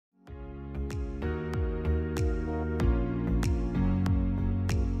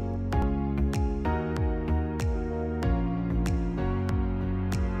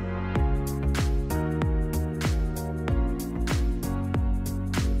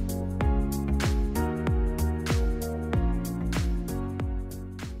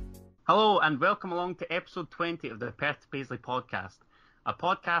Hello and welcome along to episode 20 of the Perth Paisley Podcast, a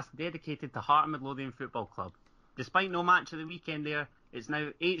podcast dedicated to Heart and Midlothian Football Club. Despite no match of the weekend there, it's now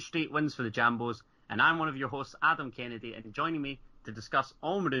 8 straight wins for the Jambos, and I'm one of your hosts, Adam Kennedy, and joining me to discuss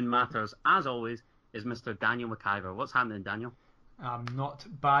all Maroon matters, as always, is Mr. Daniel McIver. What's happening, Daniel? Not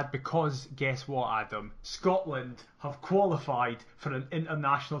bad because, guess what, Adam? Scotland have qualified for an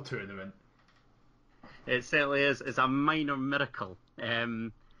international tournament. It certainly is. It's a minor miracle.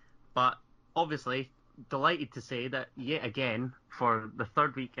 But obviously, delighted to say that yet again, for the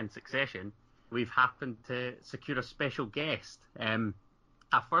third week in succession, we've happened to secure a special guest.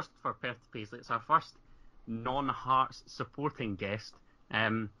 A first for Perth Paisley. It's our first non-Hearts supporting guest.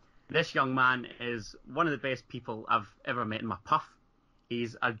 This young man is one of the best people I've ever met in my puff.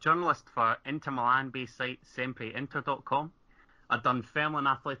 He's a journalist for Inter Milan-based site SempreInter.com, a Dunfermline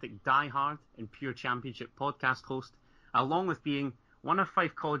athletic diehard and pure championship podcast host, along with being one of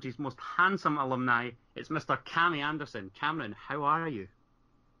Fife College's most handsome alumni. It's Mr. Cammy Anderson. Cameron, how are you?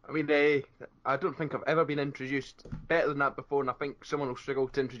 I mean, I don't think I've ever been introduced better than that before, and I think someone will struggle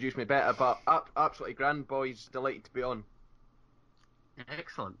to introduce me better, but absolutely grand, boys. Delighted to be on.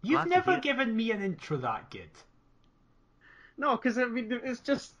 Excellent. You've never given me an intro that good. No, because I mean, it's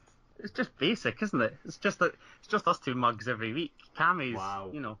just basic, isn't it? It's just us two mugs every week. Cammy's,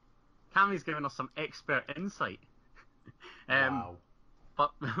 wow. Cammy's giving us some expert insight. Wow.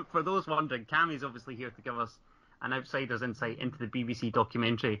 But for those wondering, Cammy's obviously here to give us an outsider's insight into the BBC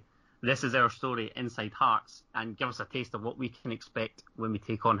documentary This Is Our Story, Inside Hearts, and give us a taste of what we can expect when we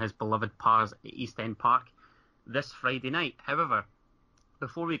take on his beloved Pars at East End Park this Friday night. However,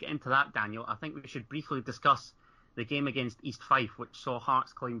 before we get into that, Daniel, I think we should briefly discuss the game against East Fife, which saw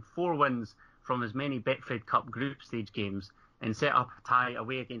Hearts claim 4 wins from as many Betfred Cup group stage games and set up a tie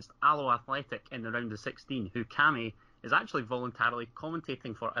away against Alloa Athletic in the round of 16, who Cammy is actually voluntarily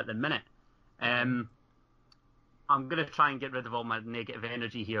commentating for at the minute. I'm going to try and get rid of all my negative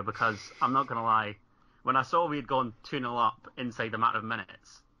energy here because I'm not going to lie. When I saw we had gone 2-0 up inside a matter of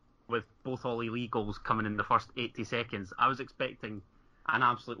minutes, with both Ollie Lee goals coming in the first 80 seconds, I was expecting an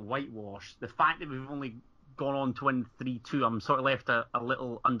absolute whitewash. The fact that we've only gone on to win 3-2, I'm sort of left a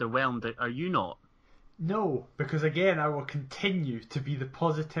little underwhelmed. Are you not? No, because again, I will continue to be the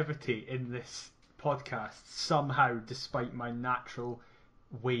positivity in this podcast somehow, despite my natural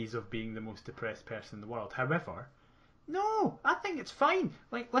ways of being the most depressed person in the world. However, no, I think it's fine.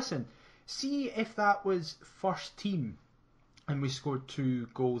 Like, listen, see if that was first team and we scored 2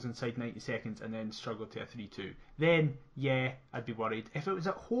 goals inside 90 seconds and then struggled to a 3-2, then yeah, I'd be worried. If it was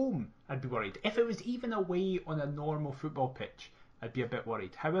at home, I'd be worried. If it was even away on a normal football pitch, I'd be a bit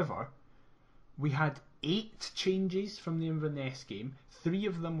worried. However, we had 8 changes from the Inverness game. 3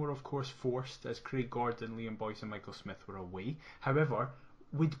 of them were of course forced, as Craig Gordon, Liam Boyce and Michael Smith were away. However,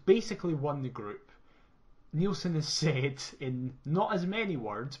 we'd basically won the group. Nielsen has said, in not as many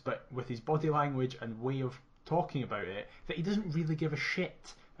words, but with his body language and way of talking about it, that he doesn't really give a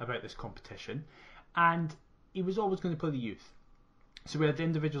shit about this competition, and he was always going to play the youth. So we had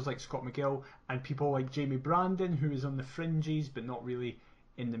individuals like Scott McGill and people like Jamie Brandon, who is on the fringes but not really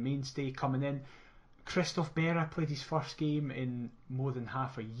in the mainstay, coming in. Christophe Berra played his first game in more than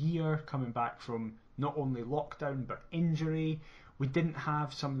half a year, coming back from not only lockdown but injury. We didn't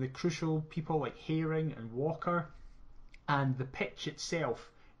have some of the crucial people like Herring and Walker, and the pitch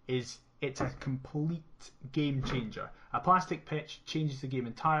itself it's a complete game changer. A plastic pitch changes the game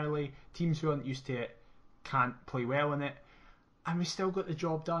entirely. Teams who aren't used to it can't play well in it, and we still got the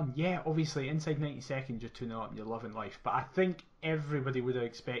job done. Yeah, obviously inside 90 seconds you're 2-0 up and you're loving life, but I think everybody would have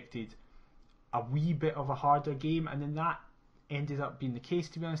expected a wee bit of a harder game, and then that ended up being the case.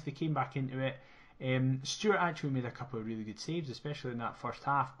 To be honest, they came back into it. Stuart actually made a couple of really good saves, especially in that first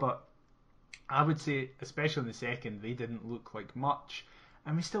half, but I would say, especially in the second, they didn't look like much,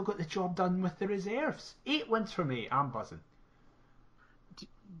 and we still got the job done with the reserves. 8 wins from 8, I'm buzzing.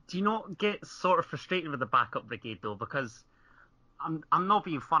 Do you not get sort of frustrated with the backup brigade though? Because I'm not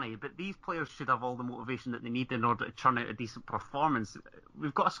being funny, but these players should have all the motivation that they need in order to churn out a decent performance.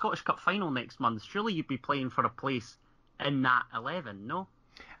 We've got a Scottish Cup final next month. Surely you'd be playing for a place in that 11, no?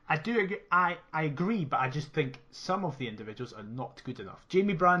 I do agree. I agree, but I just think some of the individuals are not good enough.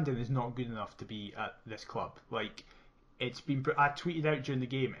 Jamie Brandon is not good enough to be at this club. Like, it's been. I tweeted out during the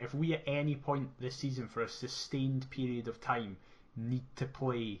game, if we at any point this season for a sustained period of time need to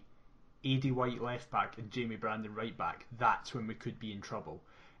play Aidy White left back and Jamie Brandon right back, that's when we could be in trouble.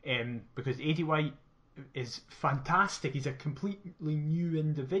 Because Aidy White is fantastic. He's a completely new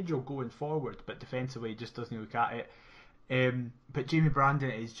individual going forward, but defensively he just doesn't look at it. But Jamie Brandon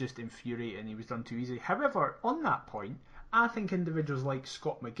is just infuriating. He was done too easy. However, on that point, I think individuals like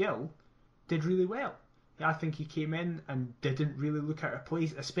Scott McGill did really well. I think he came in and didn't really look out of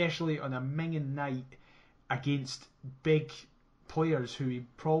place, especially on a minging night against big players who he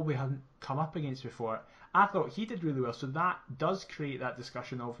probably hadn't come up against before. I thought he did really well, so that does create that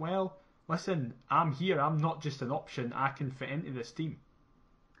discussion of, well, listen, I'm here, I'm not just an option, I can fit into this team.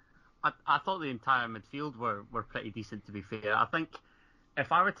 I thought the entire midfield were pretty decent, to be fair. I think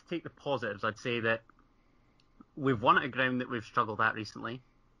if I were to take the positives, I'd say that we've won at a ground that we've struggled at recently.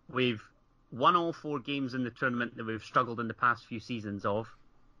 We've won all 4 games in the tournament that we've struggled in the past few seasons of,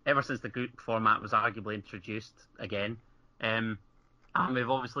 ever since the group format was arguably introduced again. And we've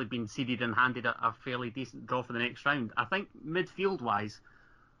obviously been seeded and handed a fairly decent draw for the next round. I think midfield-wise,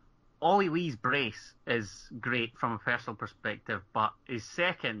 Ollie Lee's brace is great from a personal perspective, but his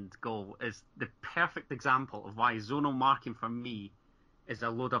second goal is the perfect example of why zonal marking for me is a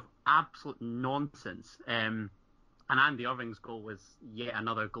load of absolute nonsense. And Andy Irving's goal was yet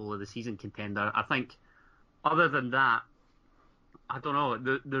another goal of the season contender. I think, other than that, I don't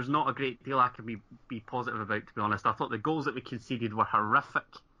know. There's not a great deal I can be positive about, to be honest. I thought the goals that we conceded were horrific.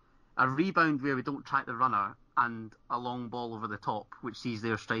 A rebound where we don't track the runner, and a long ball over the top, which sees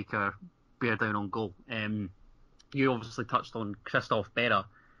their striker bear down on goal. You obviously touched on Christophe Berra,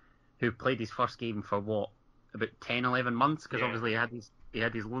 who played his first game for about 10, 11 months, because obviously he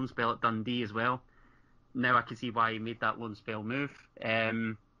had his loan spell at Dundee as well. Now I can see why he made that loan spell move.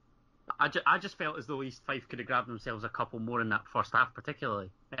 I just felt as though East Fife could have grabbed themselves a couple more in that first half,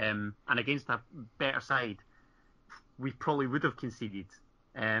 particularly. And against a better side, we probably would have conceded.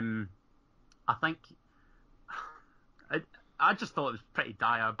 I think I just thought it was pretty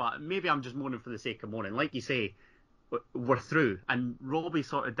dire, but maybe I'm just moaning for the sake of moaning. Like you say, we're through, and Robbie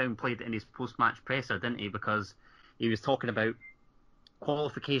sort of downplayed it in his post-match presser, didn't he? Because he was talking about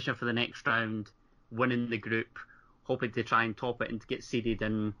qualification for the next round, winning the group, hoping to try and top it and to get seeded,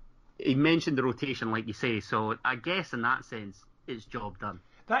 and he mentioned the rotation, like you say, so I guess in that sense, it's job done.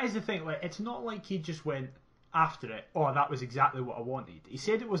 That is the thing, like, it's not like he just went after it, oh, that was exactly what I wanted. He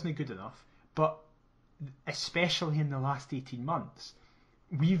said it wasn't good enough, but especially in the last 18 months,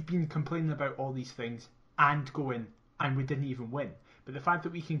 we've been complaining about all these things and going, and we didn't even win. But the fact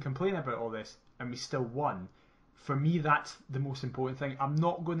that we can complain about all this and we still won, for me, that's the most important thing. I'm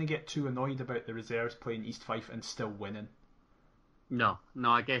not going to get too annoyed about the reserves playing East Fife and still winning. No,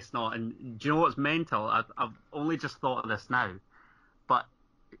 I guess not. And do you know what's mental? I've only just thought of this now, but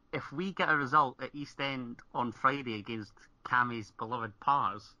if we get a result at East End on Friday against Cammy's beloved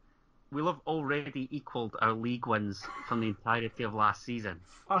Pars, we'll have already equalled our league wins from the entirety of last season.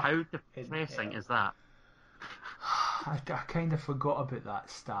 How depressing is that? I kind of forgot about that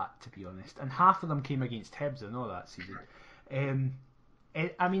stat, to be honest. And half of them came against Hibs, I know, that season.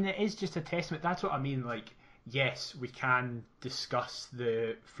 It is just a testament. That's what I mean. Like, yes, we can discuss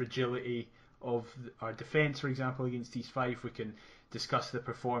the fragility of our defence, for example, against East Fife. We can discuss the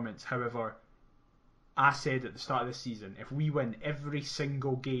performance. However, I said at the start of this season, if we win every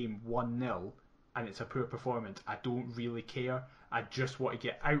single game 1-0 and it's a poor performance, I don't really care. I just want to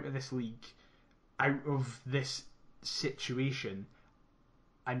get out of this league, out of this situation.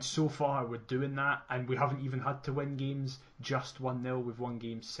 And so far we're doing that, and we haven't even had to win games just 1-0. We've won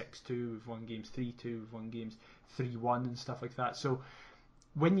games 6-2, we've won games 3-2, we've won games 3-1 and stuff like that. So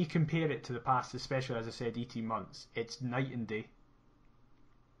when you compare it to the past, especially, as I said, 18 months, it's night and day.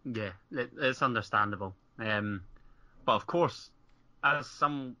 Yeah, it's understandable. But of course, as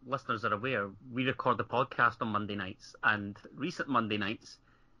some listeners are aware, we record the podcast on Monday nights, and recent Monday nights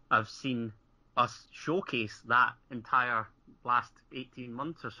I've seen us showcase that entire last 18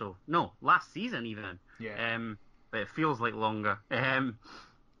 months or so. No, last season even. Yeah. But it feels like longer.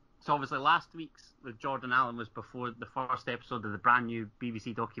 So obviously last week's with Jordan Allen was before the first episode of the brand new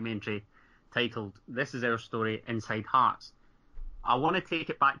BBC documentary titled This Is Our Story Inside Hearts. I want to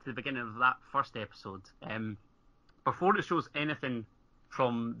take it back to the beginning of that first episode. Before it shows anything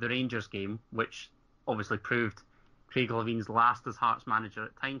from the Rangers game, which obviously proved Craig Levine's last as Hearts manager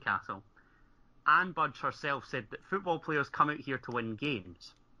at Tynecastle, Anne Budge herself said that football players come out here to win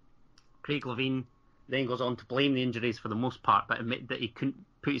games. Craig Levine then goes on to blame the injuries for the most part, but admit that he couldn't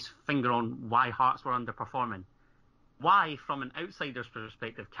put his finger on why Hearts were underperforming. Why, from an outsider's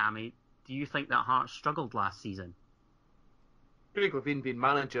perspective, Cammy, do you think that Hearts struggled last season? Craig Levine being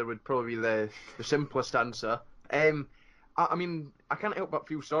manager would probably be the simplest answer. I mean, I can't help but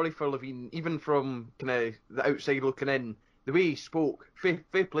feel sorry for Levine, even from kind of the outside looking in. The way he spoke,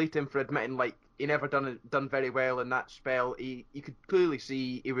 fair play to him for admitting like he never done very well in that spell. You could clearly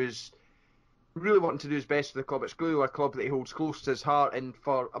see he was really wanting to do his best for the club. It's clearly a club that he holds close to his heart, and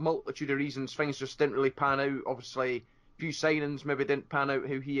for a multitude of reasons, things just didn't really pan out. Obviously, few signings maybe didn't pan out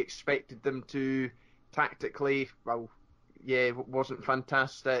how he expected them to. Tactically, well, yeah, wasn't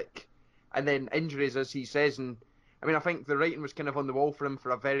fantastic. And then injuries, as he says, and I mean, I think the writing was kind of on the wall for him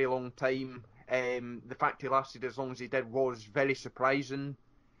for a very long time. The fact he lasted as long as he did was very surprising.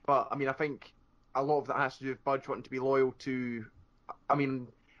 But, I mean, I think a lot of that has to do with Budge wanting to be loyal to... I mean,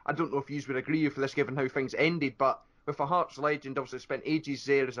 I don't know if you would agree with this given how things ended, but with a Hearts legend, obviously spent ages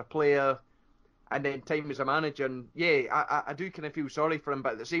there as a player and then time as a manager. And, yeah, I do kind of feel sorry for him,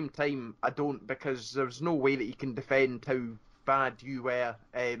 but at the same time, I don't, because there's no way that you can defend how bad you were.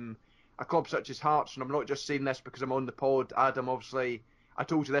 A club such as Hearts, and I'm not just saying this because I'm on the pod, Adam, obviously... I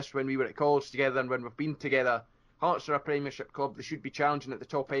told you this when we were at college together and when we've been together. Hearts are a Premiership club. They should be challenging at the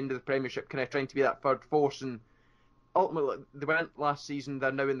top end of the Premiership, kind of trying to be that third force. And ultimately, they went last season.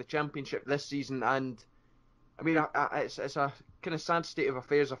 They're now in the Championship this season. And, I mean, it's a kind of sad state of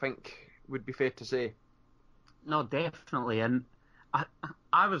affairs, I think, would be fair to say. No, definitely. And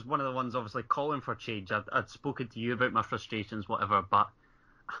I was one of the ones, obviously, calling for change. I'd spoken to you about my frustrations, whatever, but...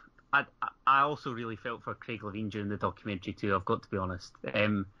 I also really felt for Craig Levein during the documentary too, I've got to be honest.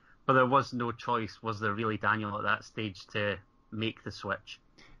 But there was no choice, was there really, Daniel, at that stage to make the switch?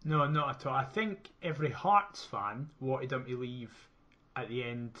 No, not at all. I think every Hearts fan wanted him to leave at the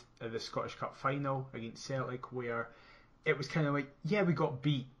end of the Scottish Cup final against Celtic, where it was kind of like, yeah, we got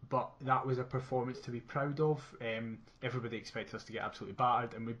beat, but that was a performance to be proud of. Everybody expected us to get absolutely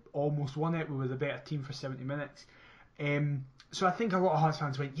battered, and we almost won it. We were the better team for 70 minutes. So I think a lot of Hearts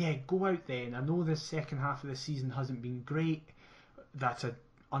fans went, yeah, go out then. I know the second half of the season hasn't been great. That's an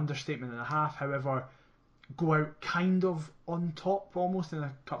understatement and a half. However, go out kind of on top almost in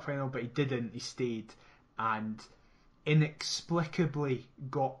a cup final, but he didn't. He stayed and inexplicably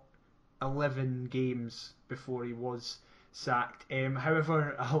got 11 games before he was sacked.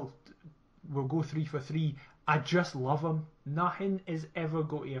 However, we'll go 3 for 3. I just love him. Nothing is ever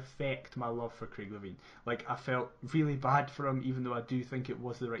going to affect my love for Craig Levein. Like, I felt really bad for him, even though I do think it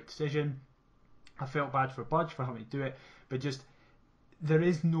was the right decision. I felt bad for Budge for having to do it, but just, there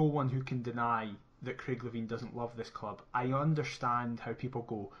is no one who can deny that Craig Levein doesn't love this club. I understand how people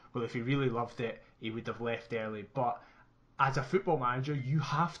go, well, if he really loved it, he would have left early. But as a football manager, you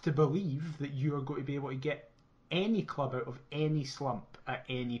have to believe that you are going to be able to get any club out of any slump at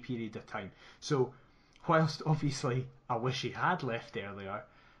any period of time. So, whilst obviously I wish he had left earlier,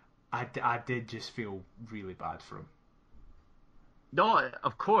 I did just feel really bad for him. No,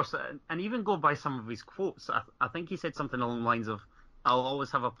 of course, and even go by some of his quotes. I think he said something along the lines of, "I'll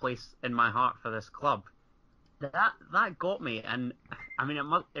always have a place in my heart for this club." That got me, and I mean,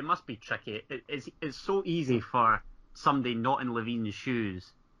 it must be tricky. It's so easy for somebody not in Levein's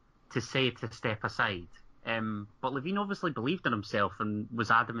shoes to say to step aside. But Levein obviously believed in himself and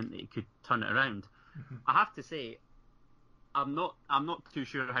was adamant that he could turn it around. Mm-hmm. I have to say, I'm not too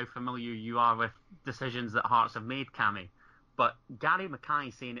sure how familiar you are with decisions that Hearts have made, Cammy, but Gary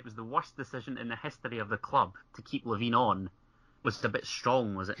Mackay saying it was the worst decision in the history of the club to keep Levein on was a bit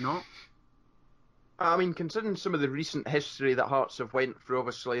strong, was it not? I mean, considering some of the recent history that Hearts have went through,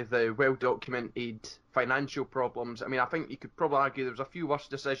 obviously the well-documented financial problems, I mean, I think you could probably argue there was a few worse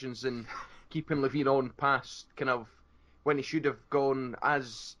decisions than keeping Levein on past kind of when he should have gone.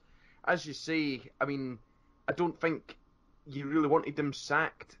 As you say, I mean, I don't think you really wanted him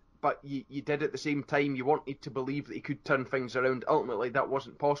sacked, but you did at the same time. You wanted to believe that he could turn things around. Ultimately, that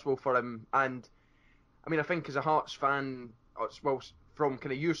wasn't possible for him. And, I mean, I think as a Hearts fan, well, from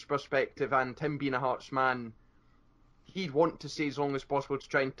kind of your perspective and him being a Hearts man, he'd want to stay as long as possible to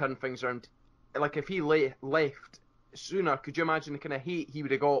try and turn things around. Like, if he left sooner, could you imagine the kind of hate he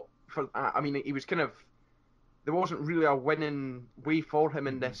would have got for... I mean, he was kind of... There wasn't really a winning way for him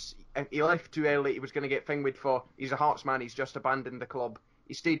in this. If he left too early, he was going to get fingered for, he's a Hearts man, he's just abandoned the club.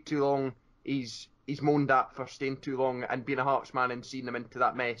 He stayed too long, he's moaned at for staying too long and being a Hearts man and seeing them into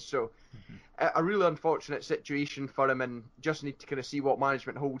that mess. So, a really unfortunate situation for him, and just need to kind of see what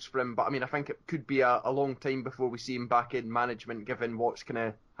management holds for him. But, I mean, I think it could be a long time before we see him back in management, given what's kind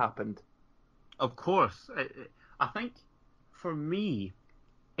of happened. Of course. I think, for me,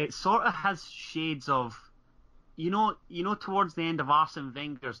 it sort of has shades of... You know, towards the end of Arsene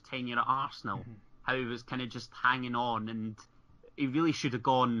Wenger's tenure at Arsenal, how he was kind of just hanging on, and he really should have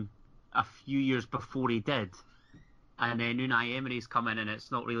gone a few years before he did. And then Unai Emery's come in, and it's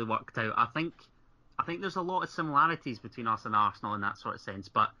not really worked out. I think there's a lot of similarities between us and Arsenal in that sort of sense.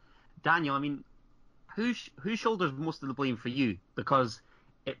 But Daniel, I mean, who shoulders most of the blame for you? Because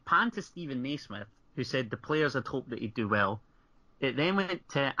it panned to Stephen Naismith, who said the players had hoped that he'd do well. It then went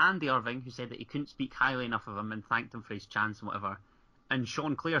to Andy Irving, who said that he couldn't speak highly enough of him and thanked him for his chance and whatever. And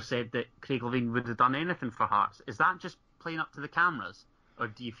Sean Clare said that Craig Levein would have done anything for Hearts. Is that just playing up to the cameras, or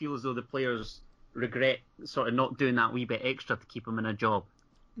do you feel as though the players regret sort of not doing that wee bit extra to keep them in a job?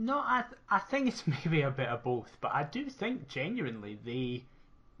 No, I think it's maybe a bit of both, but I do think genuinely they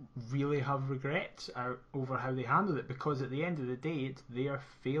really have regrets over how they handled it, because at the end of the day it's their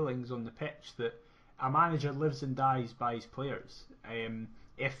failings on the pitch that a manager lives and dies by his players.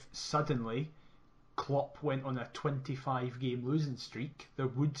 If suddenly Klopp went on a 25 game losing streak, there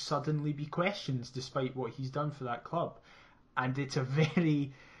would suddenly be questions despite what he's done for that club. And it's a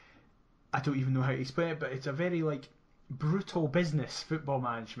very, I don't even know how to explain it, but it's a very brutal business, football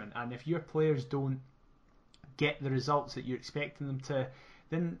management. And if your players don't get the results that you're expecting them to,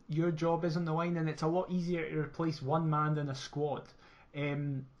 then your job is on the line, and it's a lot easier to replace one man than a squad.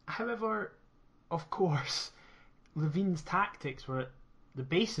 However, of course, Levine's tactics were the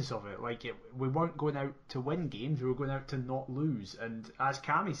basis of it. We weren't going out to win games, we were going out to not lose. And as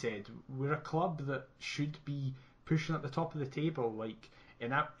Cammy said, we're a club that should be pushing at the top of the table.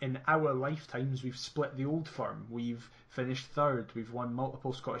 In our lifetimes, we've split the old firm, we've finished third, we've won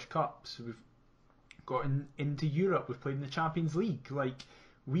multiple Scottish Cups, we've gotten into Europe, we've played in the Champions League.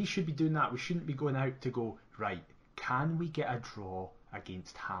 We should be doing that. We shouldn't be going out to go, right, can we get a draw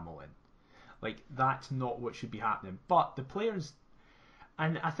against Hamilton? That's not what should be happening. But the players,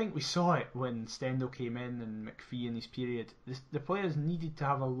 and I think we saw it when Stendhal came in and McPhee in his period, the players needed to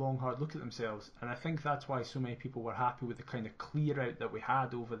have a long, hard look at themselves. And I think that's why so many people were happy with the kind of clear out that we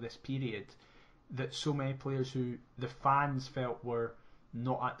had over this period, that so many players who the fans felt were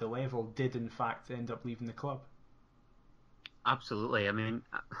not at the level did in fact end up leaving the club. Absolutely. I mean,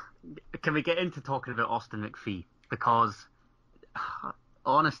 can we get into talking about Austin McPhee? Because,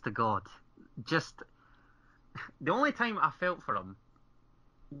 honest to God, just the only time I felt for him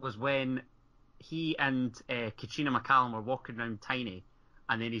was when he and Katrina McCallum were walking around Tiny,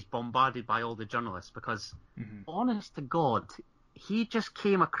 and then he's bombarded by all the journalists. Because, honest to God, he just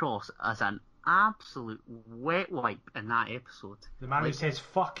came across as an absolute wet wipe in that episode. The man who says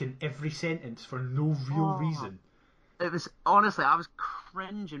fuck in every sentence for no real reason. It was, honestly, I was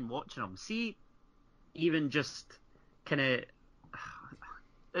cringing watching him. See, even just kind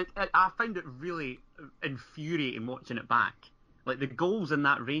of, I found it really infuriating watching it back. The goals in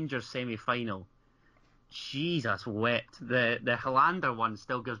that Rangers semi-final, Jesus wept. The Hollander one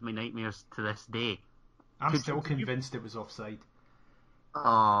still gives me nightmares to this day. I'm still convinced it was offside. Oh,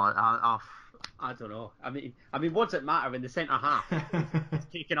 I don't know. I mean, what's it matter when the centre half is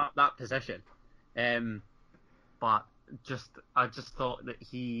taking up that position? But I just thought that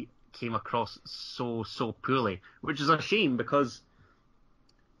he came across so poorly, which is a shame, because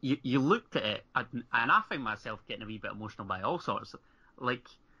you looked at it, and I find myself getting a wee bit emotional by all sorts.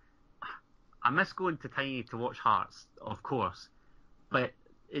 I miss going to Tiny to watch Hearts, of course, but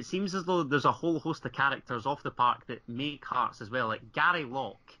it seems as though there's a whole host of characters off the park that make Hearts as well. Gary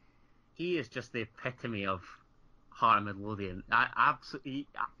Locke, he is just the epitome of Heart of Midlothian.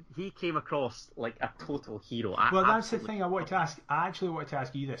 He came across like a total hero. Well, that's the thing I wanted to ask. I actually wanted to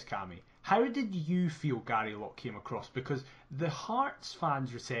ask you this, Cammy. How did you feel Gary Locke came across? Because the Hearts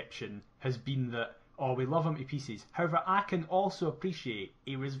fans' reception has been that, oh, we love him to pieces. However, I can also appreciate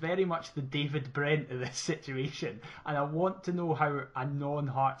he was very much the David Brent of this situation, and I want to know how a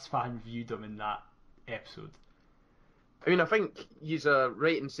non-Hearts fan viewed him in that episode. I mean, I think he's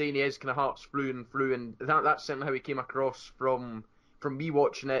right in saying he is kind of Hearts through and through, and that's certainly how he came across from me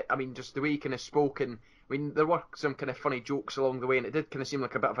watching it. I mean, just the way he kind of spoke, and I mean, there were some kind of funny jokes along the way, and it did kind of seem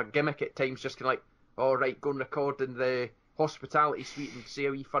like a bit of a gimmick at times, just kind of oh, right, go and record in the hospitality suite and say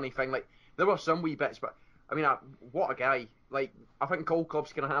a wee funny thing. There were some wee bits, but I mean, what a guy. I think all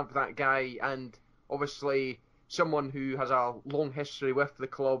clubs can have that guy, and obviously someone who has a long history with the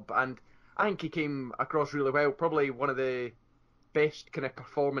club, and I think he came across really well. Probably one of the best kind of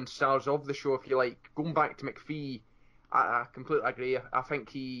performance stars of the show, if you like. Going back to McPhee, I completely agree. I think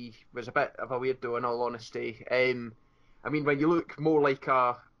he was a bit of a weirdo, in all honesty. I mean, when you look more like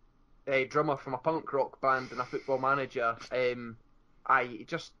a drummer from a punk rock band than a football manager,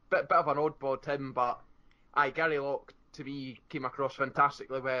 just bit of an oddball, Tim. But Gary Locke, to me, came across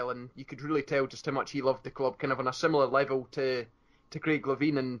fantastically well, and you could really tell just how much he loved the club, kind of on a similar level to Craig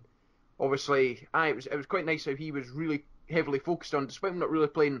Levine. And obviously, it was quite nice how he was really heavily focused on, despite him not really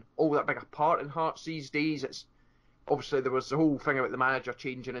playing all that big a part in Hearts these days. It's obviously there was the whole thing about the manager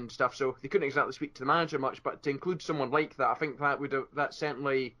changing and stuff, so they couldn't exactly speak to the manager much. But to include someone like that, I think that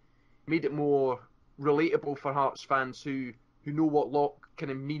certainly made it more relatable for Hearts fans who know what Locke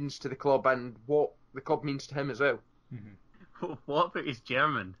kind of means to the club and what the club means to him as well. Mm-hmm. What about his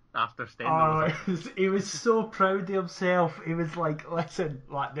German after Oh, Stendhal? he was so proud of himself. He was like, listen,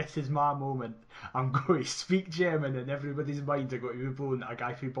 like, this is my moment. I'm going to speak German, and everybody's minds are going to be blown that a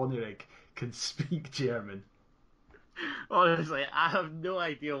guy from Bonnerig can speak German. Honestly, I have no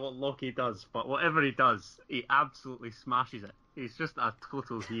idea what Lockie does, but whatever he does, he absolutely smashes it. He's just a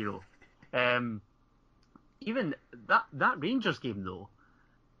total hero. Even that Rangers game, though,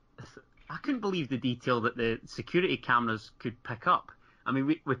 I couldn't believe the detail that the security cameras could pick up. I mean,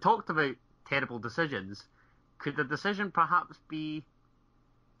 we talked about terrible decisions. Could the decision perhaps be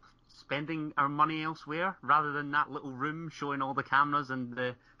spending our money elsewhere rather than that little room showing all the cameras and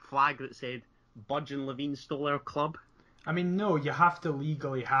the flag that said Budge and Levine stole our club? I mean, no, you have to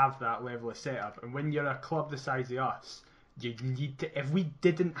legally have that level of setup, and when you're a club the size of us, you need to. If we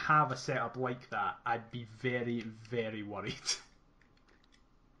didn't have a setup like that, I'd be very, very worried.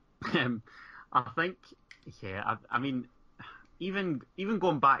 I think, yeah. I mean, even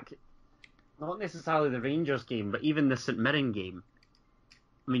going back, not necessarily the Rangers game, but even the St Mirren game.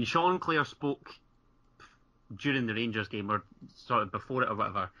 I mean, Sean Clare spoke during the Rangers game, or sort of before it or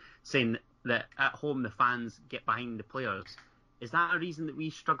whatever, saying that at home the fans get behind the players. Is that a reason that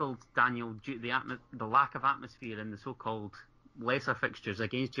we struggled, Daniel, due to the lack of atmosphere in the so-called lesser fixtures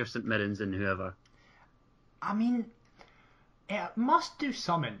against your St Mirrens and whoever? I mean, it must do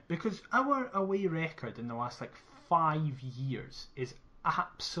something, because our away record in the last 5 years is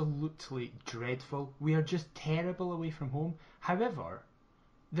absolutely dreadful. We are just terrible away from home. However,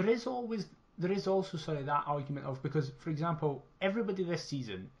 there is also that argument of, because, for example, everybody this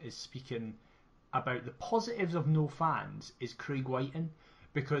season is speaking about the positives of no fans is Craig Whiting,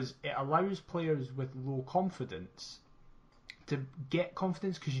 because it allows players with low confidence to get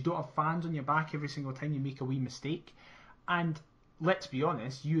confidence, because you don't have fans on your back every single time you make a wee mistake. And let's be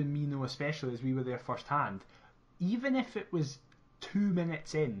honest, you and me know, especially as we were there first hand, even if it was 2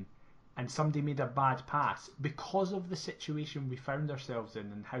 minutes in and somebody made a bad pass, because of the situation we found ourselves in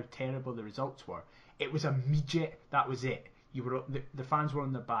and how terrible the results were, it was immediate. That was it. The fans were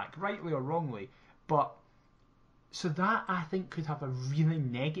on their back, rightly or wrongly. But so that, I think, could have a really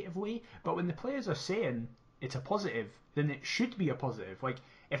negative way. But when the players are saying it's a positive, then it should be a positive. Like,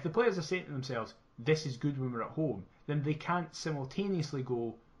 if the players are saying to themselves, this is good when we're at home, then they can't simultaneously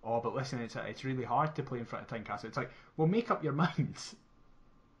go, oh, but listen, it's really hard to play in front of Tynecastle. It's like, well, make up your minds.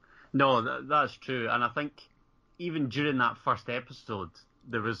 No, that's true. And I think even during that first episode,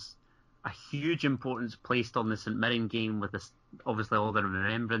 there was a huge importance placed on the St Mirren game with this, obviously all the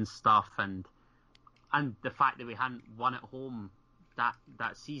remembrance stuff and the fact that we hadn't won at home that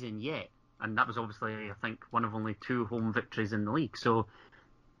season yet. And that was obviously, I think, one of only 2 home victories in the league. So,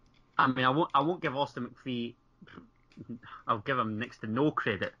 I mean, I won't give Austin McPhee, I'll give him next to no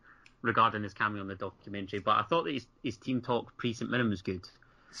credit regarding his cameo on the documentary, but I thought that his team talk pre-St Mirren was good.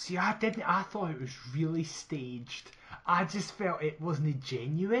 See, I didn't. I thought it was really staged. I just felt it wasn't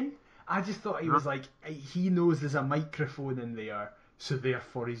genuine. I just thought he was like, he knows there's a microphone in there, so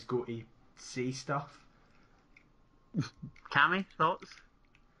therefore he's going to say stuff. Cammy, thoughts?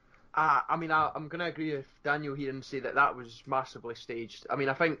 I mean, I'm going to agree with Daniel here and say that was massively staged. I mean,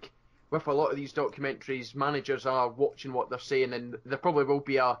 I think with a lot of these documentaries, managers are watching what they're saying, and there probably will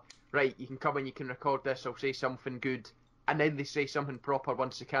be right, you can come in, you can record this, I'll say something good, and then they say something proper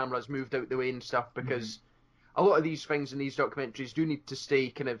once the camera's moved out the way and stuff, because a lot of these things in these documentaries do need to stay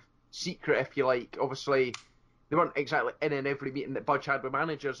kind of secret, if you like. Obviously, they weren't exactly in every meeting that Budge had with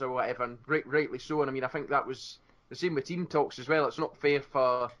managers or whatever, and rightly so. And I mean, I think that was the same with team talks as well. It's not fair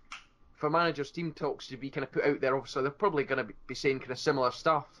for managers' team talks to be kind of put out there. Obviously, they're probably going to be saying kind of similar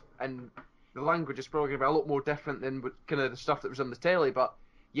stuff, and the language is probably going to be a lot more different than kind of the stuff that was on the telly. But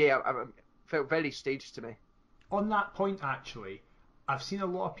yeah, I felt very staged to me. On that point, actually, I've seen a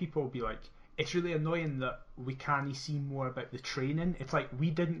lot of people be like, it's really annoying that we can't see more about the training. It's like,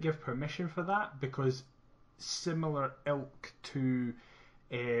 we didn't give permission for that, because similar ilk to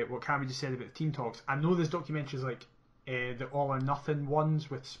what Cammy just said about the team talks, I know there's documentaries like the All or Nothing ones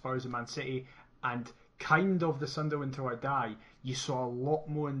with Spurs and Man City, and kind of the Sunderland Until I Die, you saw a lot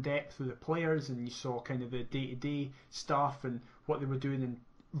more in depth with the players, and you saw kind of the day-to-day stuff and what they were doing in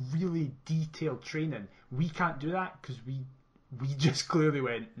really detailed training. We can't do that because we just clearly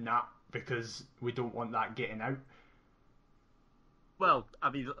went, nah, because we don't want that getting out. Well, I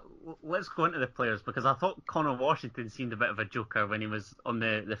mean, let's go into the players, because I thought Connor Washington seemed a bit of a joker when he was on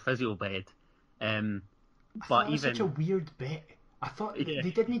the physio bed. I thought it was such a weird bit. I thought they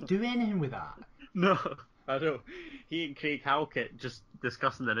didn't do anything with that. No, I know. He and Craig Halkett just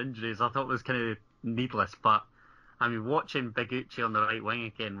discussing their injuries, I thought was kind of needless, but I mean, watching Big Uchi on the right wing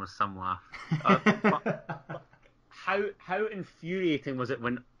again was some laugh. how infuriating was it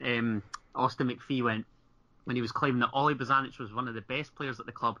when Austin McPhee went, when he was claiming that Ollie Bozanic was one of the best players at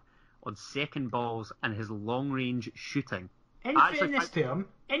the club on second balls and his long-range shooting. In fairness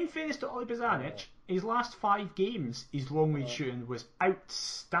to Ollie Bozanic, his last 5 games, his long-range shooting was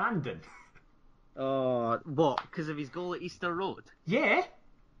outstanding. What? Because of his goal at Easter Road? Yeah.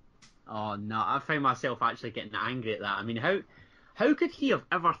 Oh no, I found myself actually getting angry at that. I mean, how could he have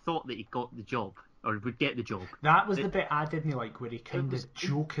ever thought that he got the job or would get the job? That was the bit I didn't like, where he kind of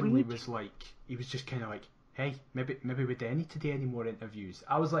jokingly was like, he was just kind of like, hey, maybe we don't need to do any more interviews.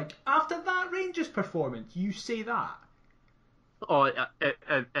 I was like, after that Rangers performance, you say that? Oh,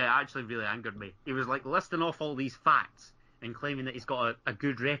 it actually really angered me. He was like listing off all these facts and claiming that he's got a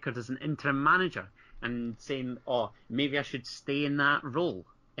good record as an interim manager and saying, oh, maybe I should stay in that role.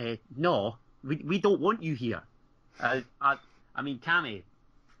 No, we don't want you here. I mean, Cammy,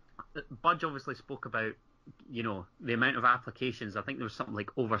 Budge obviously spoke about, you know, the amount of applications. I think there was something like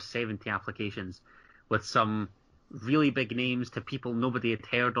over 70 applications with some really big names to people nobody had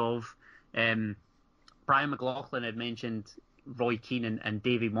heard of. Brian McLaughlin had mentioned Roy Keane and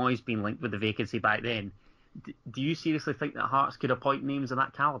Davy Moyes being linked with the vacancy back then. Do you seriously think that Hearts could appoint names of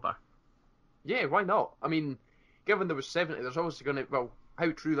that calibre? Yeah, why not? I mean, given there was 70, there's obviously going to... Well, how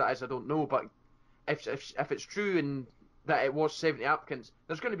true that is, I don't know, but if it's true and that it was 70 applicants,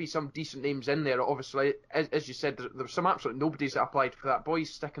 there's going to be some decent names in there. Obviously, as you said, there was some absolute nobodies that applied for that. Boys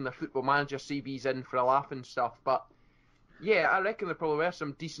sticking their football manager CVs in for a laugh and stuff. But yeah, I reckon there probably were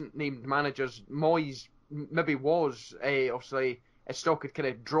some decent named managers. Moyes maybe was, obviously, his stock had kind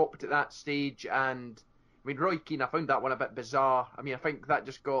of dropped at that stage. And I mean, Roy Keane, I found that one a bit bizarre. I mean, I think that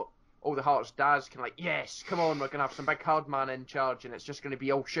just got all the Hearts dads kind of like, yes, come on, we're going to have some big hard man in charge, and it's just going to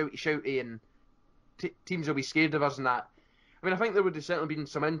be all shouty, and teams will be scared of us and that. I mean, I think there would have certainly been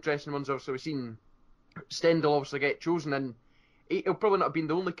some interesting ones. Obviously, we've seen Stendhal obviously get chosen, and he'll probably not have been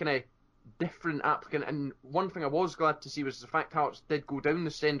the only kind of different applicant. And one thing I was glad to see was the fact Hearts did go down the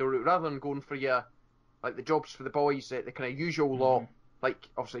Stendhal route rather than going for like the jobs for the boys, the kind of usual lot. Like,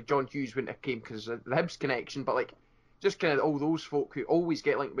 obviously, John Hughes wouldn't have came because of the Hibs connection, but like, just kind of all those folk who always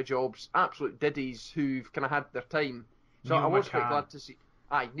get linked with jobs, absolute diddies who've kind of had their time. So I was quite glad to see.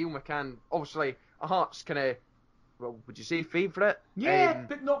 Neil McCann, obviously a Hearts kind of, well, would you say favourite? Yeah,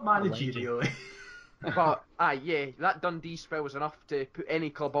 but not managerially. But yeah, that Dundee spell was enough to put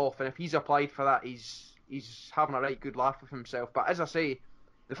any club off, and if he's applied for that, he's having a right good laugh with himself. But as I say,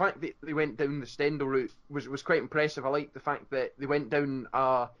 the fact that they went down the Stendhal route was quite impressive. I like the fact that they went down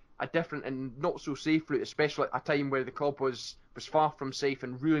a different and not so safe route, especially at a time where the club was far from safe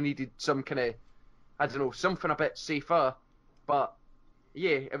and really needed some kind of, I don't know, something a bit safer. But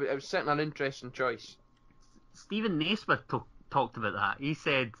yeah, it was certainly an interesting choice. Stephen Naismith talked about that. He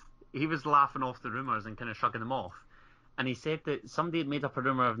said he was laughing off the rumours and kind of shrugging them off. And he said that somebody had made up a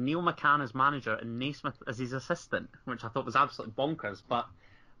rumour of Neil McCann as manager and Naismith as his assistant, which I thought was absolutely bonkers. But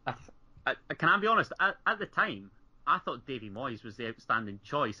can I be honest? At the time, I thought Davy Moyes was the outstanding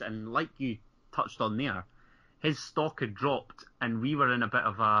choice. And like you touched on there, his stock had dropped and we were in a bit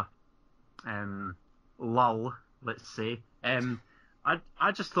of a lull, let's say.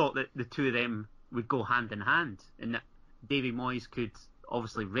 I just thought that the two of them would go hand in hand, and that Davy Moyes could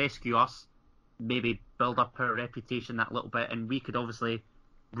obviously rescue us, maybe build up our reputation that little bit, and we could obviously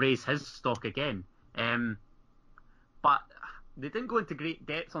raise his stock again. But they didn't go into great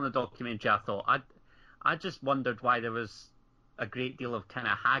depth on the documentary, I thought. I just wondered why there was a great deal of kind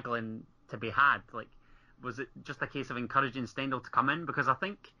of haggling to be had. Like, was it just a case of encouraging Stendhal to come in? Because I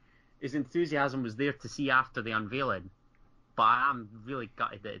think his enthusiasm was there to see after the unveiling. But I am really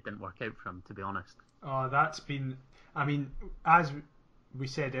gutted that it didn't work out for him, to be honest. Oh, that's been... I mean, as we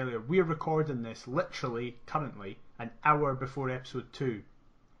said earlier, we're recording this literally, currently, an hour before episode 2.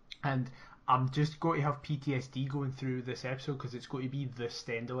 And I'm just going to have PTSD going through this episode because it's going to be the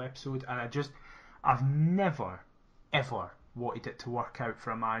Stendhal episode. And I've never, ever wanted it to work out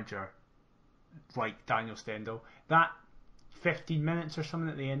for a manager like Daniel Stendhal. That 15 minutes or something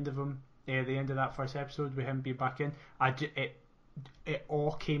at the end of that first episode with him being back in, it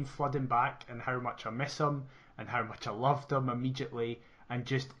all came flooding back, and how much I miss him and how much I loved him immediately, and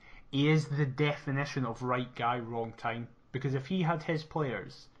just he is the definition of right guy, wrong time. Because if he had his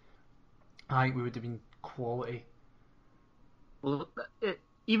players, I think we would have been quality. Well,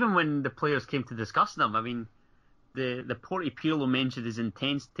 even when the players came to discuss them, I mean, the Porty Pirlo mentioned his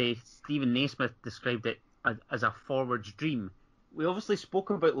intensity. Stephen Naismith described it as a forward's dream. We obviously spoke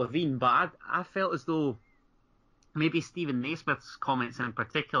about Levine, but I felt as though maybe Stephen Naismith's comments in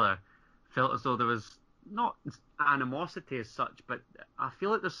particular felt as though there was not animosity as such, but I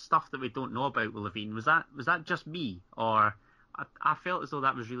feel like there's stuff that we don't know about with Levine. Was that just me, or I felt as though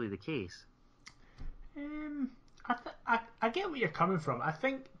that was really the case? I get where you're coming from. I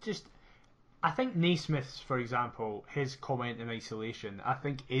think Naismith's, for example, his comment in isolation, I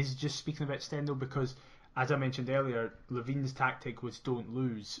think is just speaking about Stendhal because, as I mentioned earlier, Levine's tactic was don't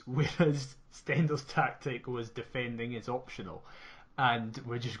lose, whereas Stendhal's tactic was defending is optional, and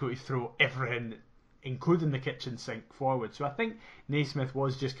we're just going to throw everything, including the kitchen sink, forward. So I think Naismith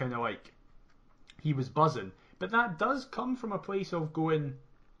was just kind of like, he was buzzing. But that does come from a place of going,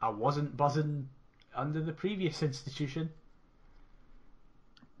 I wasn't buzzing under the previous institution.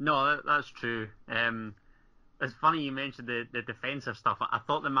 No, that's true. It's funny you mentioned the defensive stuff. I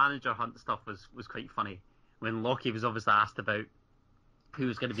thought the manager hunt stuff was quite funny when Lockie was obviously asked about who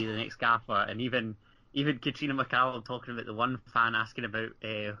was going to be the next gaffer, and even Katrina McCallum talking about the one fan asking about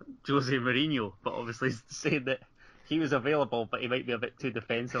Jose Mourinho, but obviously saying that he was available, but he might be a bit too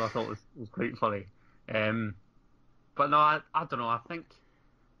defensive. I thought was quite funny. But no, I don't know. I think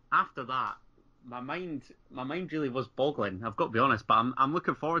after that, my mind really was boggling. I've got to be honest, but I'm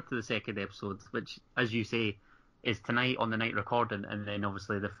looking forward to the second episode, which, as you say, is tonight on the night recording, and then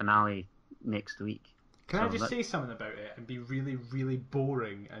obviously the finale next week. Can I just say something about it and be really, really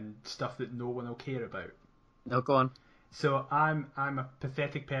boring and stuff that no one will care about? No, go on. So I'm a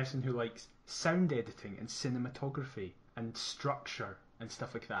pathetic person who likes sound editing and cinematography and structure and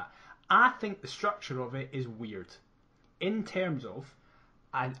stuff like that. I think the structure of it is weird. In terms of,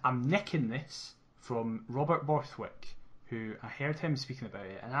 I'm nicking this from Robert Borthwick, who I heard him speaking about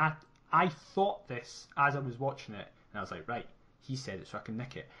it, and I thought this as I was watching it, and I was like, right, he said it, so I can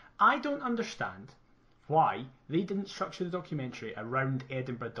nick it. I don't understand why they didn't structure the documentary around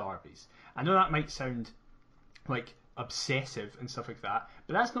Edinburgh derbies. I know that might sound like obsessive and stuff like that,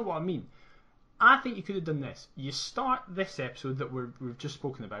 but that's not what I mean. I think you could have done this. You start this episode that we've just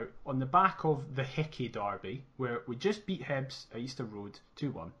spoken about on the back of the Hickey derby, where we just beat Hibs at Easter Road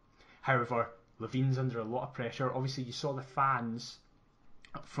 2-1. However, Levine's under a lot of pressure. Obviously, you saw the fans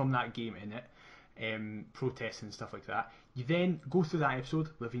from that game in it, protesting and stuff like that. You then go through that episode,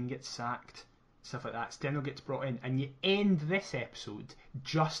 Levine gets sacked, stuff like that. Stendhal gets brought in, and you end this episode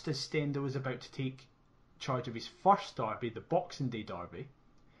just as Stendhal is about to take charge of his first derby, the Boxing Day derby.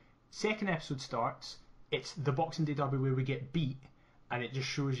 Second episode starts, it's the Boxing Day derby where we get beat, and it just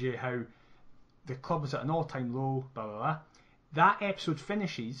shows you how the club was at an all-time low, blah blah blah. That episode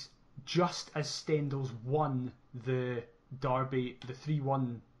finishes just as Stendhal's won the derby, the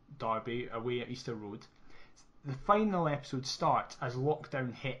 3-1 derby away at Easter Road. The final episode starts as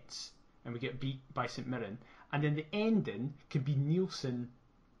lockdown hits and we get beat by St Mirren, and then the ending could be Nielsen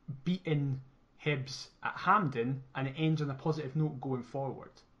beating Hibs at Hampden, and it ends on a positive note going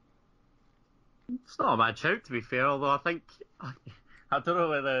forward. It's not a bad shout, to be fair, although I think, I don't know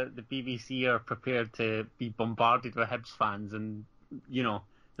whether the BBC are prepared to be bombarded with Hibs fans, and, you know,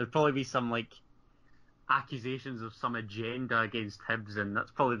 there'd probably be some, like, accusations of some agenda against Hibs, and that's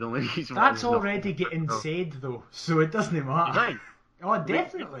probably the only reason why. That's already getting said, though, so it doesn't matter. Right. Oh,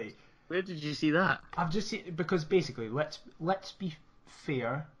 definitely. Where did you see that? I've just seen, because basically, let's be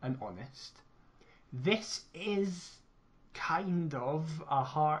fair and honest. This is kind of a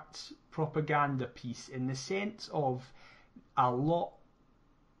Hearts propaganda piece in the sense of a lot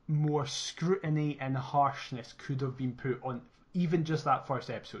more scrutiny and harshness could have been put on even just that first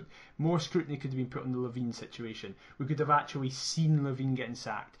episode. More scrutiny could have been put on the Levine situation. We could have actually seen Levine getting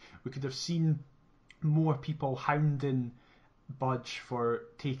sacked. We could have seen more people hounding Budge for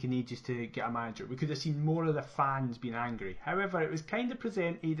taking ages to get a manager. We could have seen more of the fans being angry. However, it was kind of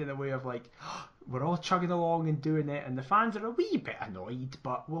presented in a way of like, oh, we're all chugging along and doing it, and the fans are a wee bit annoyed,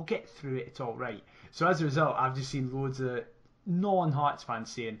 but we'll get through it, it's alright. So as a result, I've just seen loads of non-Hearts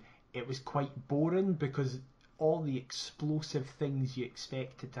fans saying it was quite boring because all the explosive things you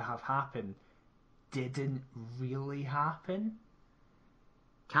expected to have happen didn't really happen.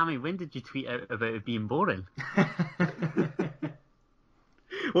 Cammy, when did you tweet out about it being boring?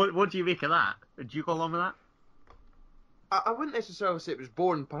 What do you make of that? Do you go along with that? I wouldn't necessarily say it was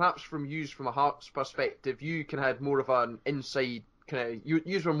boring. Perhaps from a Hearts perspective, you kind of had more of an inside kind of.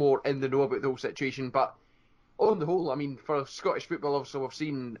 You were more in the know about the whole situation. But on the whole, I mean, for Scottish football, obviously we've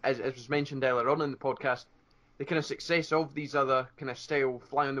seen, as was mentioned earlier on in the podcast, the kind of success of these other kind of style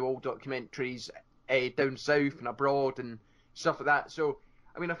fly on the wall documentaries down south and abroad and stuff like that. So,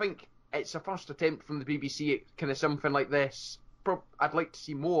 I mean, I think it's a first attempt from the BBC at kind of something like this. I'd like to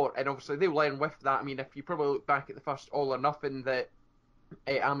see more, and obviously they'll learn with that. I mean, if you probably look back at the first All or Nothing that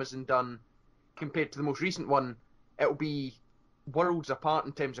Amazon done compared to the most recent one, it'll be worlds apart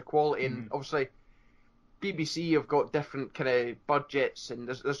in terms of quality. And obviously, BBC have got different kind of budgets, and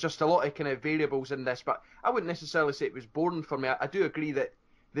there's just a lot of kind of variables in this. But I wouldn't necessarily say it was boring for me. I do agree that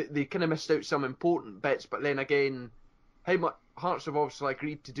they kind of missed out some important bits. But then again, how much Hearts have obviously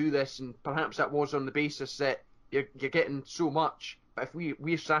agreed to do this, and perhaps that was on the basis that you're getting so much. But if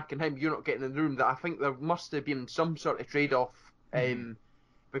we're sacking him, you're not getting in the room. That I think there must have been some sort of trade-off,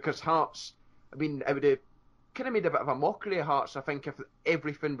 because Hearts, I mean, it would have kind of made a bit of a mockery of Hearts, I think, if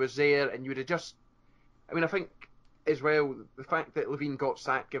everything was there and you would have just... I mean, I think as well, the fact that Levine got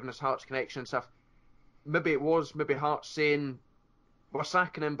sacked, giving us Hearts connection and stuff, maybe Hearts saying, we're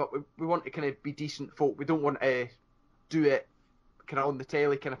sacking him, but we want to kind of be decent folk. We don't want to do it kind of on the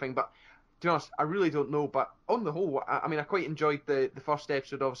telly kind of thing. But to be honest, I really don't know. But on the whole, I mean, I quite enjoyed the first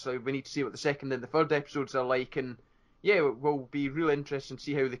episode. Obviously, we need to see what the second and the third episodes are like. And yeah, it will be really interesting to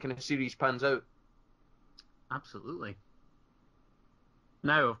see how the kind of series pans out. Absolutely.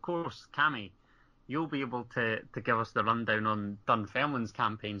 Now, of course, Cammy, you'll be able to give us the rundown on Dunfermline's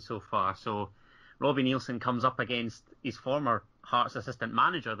campaign so far. So Robbie Neilson comes up against his former Hearts assistant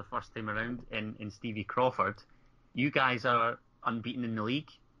manager the first time around in Stevie Crawford. You guys are unbeaten in the league,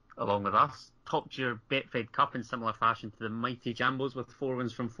 along with us. Topped your Betfred Cup in similar fashion to the mighty Jambos with 4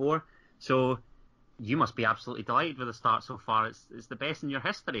 wins from 4. So you must be absolutely delighted with the start so far. It's the best in your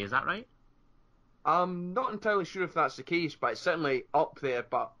history, is that right? I'm not entirely sure if that's the case, but it's certainly up there.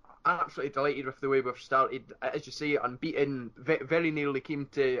 But absolutely delighted with the way we've started. As you say, unbeaten, very nearly came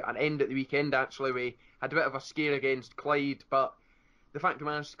to an end at the weekend, actually. We had a bit of a scare against Clyde, but the fact we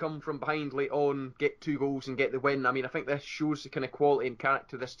managed to come from behind late on, get 2 goals and get the win, I mean, I think this shows the kind of quality and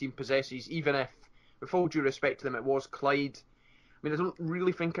character this team possesses, even if, with all due respect to them, it was Clyde. I mean, I don't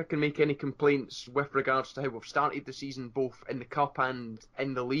really think I can make any complaints with regards to how we've started the season, both in the Cup and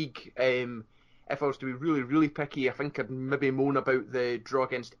in the league. If I was to be really, really picky, I think I'd maybe moan about the draw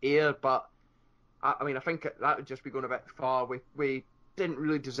against Ayr, but I mean, I think that would just be going a bit far. We didn't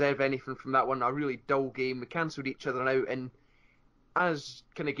really deserve anything from that one, a really dull game. We cancelled each other out, and as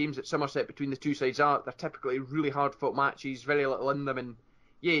kind of games at Somerset between the two sides are, they're typically really hard-fought matches, very little in them, and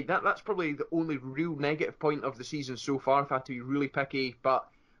yeah, that's probably the only real negative point of the season so far, if I had to be really picky, but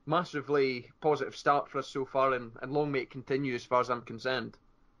massively positive start for us so far, and long may it continue as far as I'm concerned.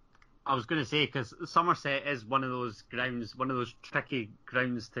 I was going to say, because Somerset is one of those grounds, one of those tricky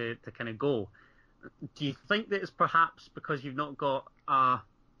grounds to kind of go. Do you think that it's perhaps because you've not got a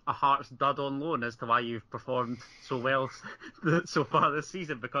Hearts dud on loan as to why you've performed so well so far this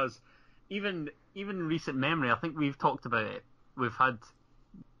season? Because even in recent memory, I think we've talked about it. We've had,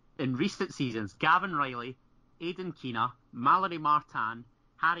 in recent seasons, Gavin Riley, Aidan Keena, Mallory Martin,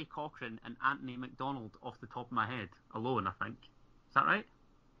 Harry Cochrane and Anthony McDonald off the top of my head alone, I think. Is that right?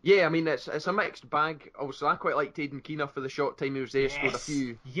 Yeah, I mean, it's a mixed bag. Obviously, I quite liked Aidan Keena for the short time he was there.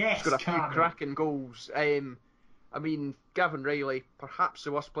 Yes. Scored a few cracking goals. I mean, Gavin Riley, perhaps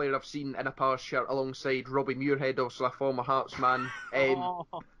the worst player I've seen in a Power shirt, alongside Robbie Muirhead, also a former Hearts man.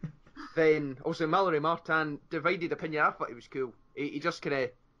 Then, also Mallory Martin, divided opinion. I thought he was cool. He just kind of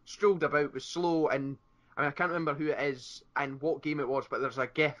strolled about, was slow, and I mean, I can't remember who it is and what game it was, but there's a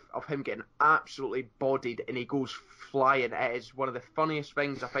gif of him getting absolutely bodied and he goes flying. It is one of the funniest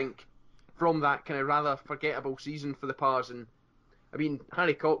things, I think, from that kind of rather forgettable season for the Pars. And I mean,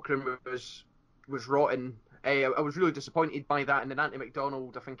 Harry Cochrane was rotten. I was really disappointed by that. And then Anthony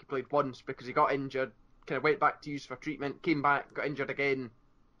McDonald, I think he played once because he got injured, kind of went back to use for treatment, came back, got injured again,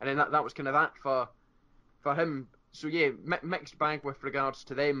 and then that was kind of that for him. So yeah, mixed bag with regards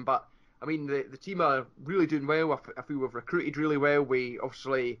to them, but I mean, the team are really doing well. I feel we've recruited really well. We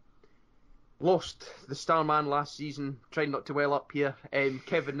obviously lost the star man last season, trying not to well up here.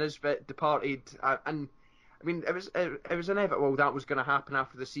 Kevin Nisbet departed, and I mean, it was inevitable that was going to happen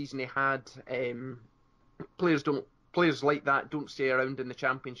after the season he had. Players like that don't stay around in the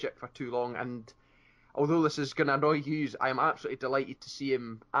Championship for too long, and although this is going to annoy Hughes, I am absolutely delighted to see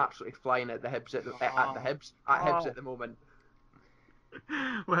him absolutely flying at the Hibs at Hibs at the moment.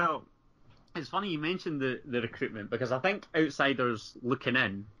 Well, it's funny you mentioned the recruitment, because I think outsiders looking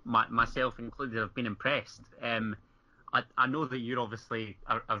in, myself included, have been impressed. I know that you're obviously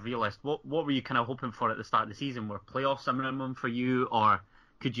a realist. What were you kind of hoping for at the start of the season? Were playoffs a minimum for you, or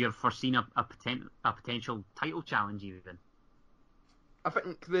could you have foreseen a potential title challenge even? I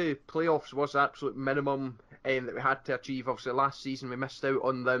think the playoffs was the absolute minimum that we had to achieve. Obviously, last season we missed out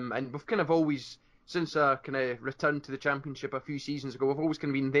on them, and we've kind of always, since our kind of return to the Championship a few seasons ago, we've always kind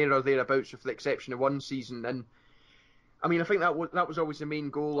of been there or thereabouts, with the exception of one season. And I mean, I think that was always the main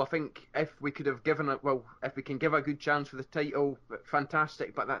goal. I think if we could have given it, well, if we can give a good chance for the title,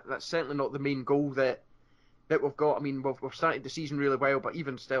 fantastic. But that's certainly not the main goal that that we've got. I mean, we've started the season really well, but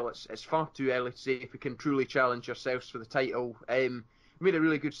even still, it's far too early to say if we can truly challenge ourselves for the title. We made a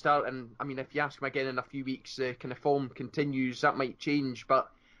really good start, and I mean, if you ask me again in a few weeks, kind of form continues, that might change, but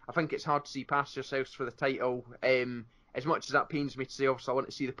I think it's hard to see past yourselves for the title. As much as that pains me to say, obviously I want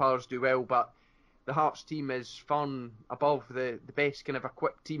to see the Pars do well, but the Hearts team is far above the best kind of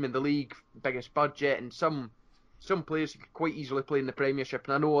equipped team in the league, biggest budget, and some players who could quite easily play in the Premiership.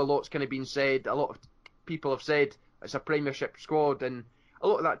 And I know a lot's kind of been said, a lot of people have said it's a Premiership squad, and a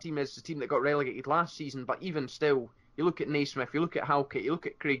lot of that team is the team that got relegated last season, but even still, you look at Naismith, you look at Halkett, you look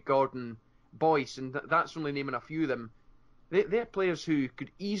at Craig Gordon, Boyce, and that's only naming a few of them. They're players who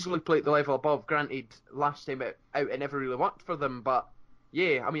could easily play at the level above. Granted, last time out it never really worked for them, but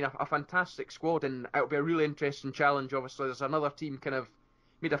yeah, I mean, a fantastic squad, and it'll be a really interesting challenge. Obviously, there's another team kind of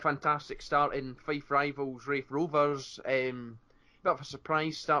made a fantastic start in Fife rivals, Raith Rovers. Bit of a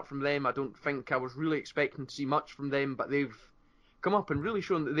surprise start from them. I don't think I was really expecting to see much from them, but they've come up and really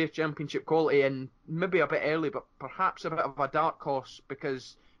shown that they're championship quality, and maybe a bit early, but perhaps a bit of a dark horse,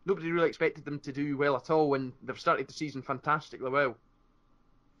 because nobody really expected them to do well at all, and they've started the season fantastically well.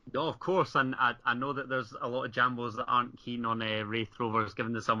 No, of course, and I know that there's a lot of Jambos that aren't keen on Wraith Rovers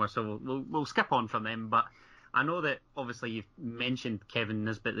given the summer, so we'll skip on from them. But I know that obviously you've mentioned Kevin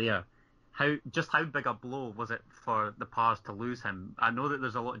Nisbet there. How big a blow was it for the Pars to lose him? I know that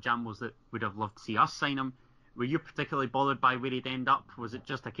there's a lot of Jambos that would have loved to see us sign him. Were you particularly bothered by where he'd end up? Was it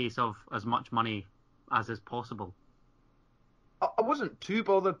just a case of as much money as is possible? I wasn't too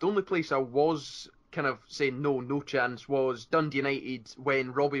bothered. The only place I was kind of saying no chance was Dundee United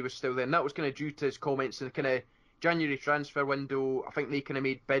when Robbie was still there, and that was kind of due to his comments in the kind of January transfer window. I think they kind of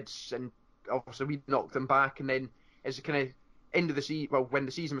made bids, and obviously we knocked them back, and then as the kind of end of the season, well, when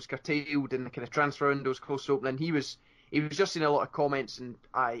the season was curtailed and the kind of transfer window was close to opening, he was just seeing a lot of comments, and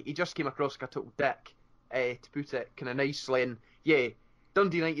he just came across like a total dick, to put it kind of nicely. And yeah,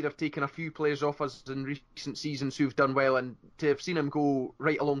 Dundee United have taken a few players off us in recent seasons who've done well, and to have seen him go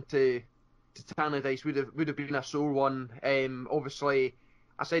right along to Tannadice would have been a sore one. Obviously,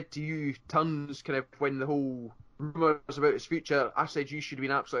 I said to you tons kind of when the whole rumours about his future, I said you should have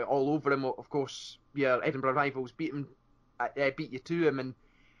been absolutely all over him. Of course, your Edinburgh rivals beat you to him, and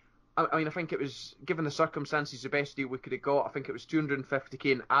I mean, I think it was, given the circumstances, the best deal we could have got. I think it was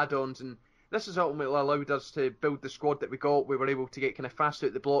 250k in add-ons, and this has ultimately allowed us to build the squad that we got. We were able to get kind of fast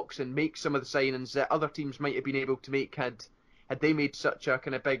out the blocks and make some of the signings that other teams might have been able to make had they made such a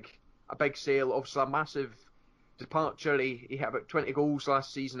kind of big sale. Obviously, a massive departure. He hit about 20 goals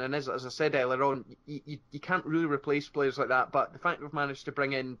last season, and as I said earlier on, you can't really replace players like that. But the fact we've managed to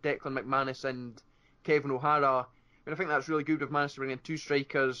bring in Declan McManus and Kevin O'Hara, I mean, I think that's really good. We've managed to bring in two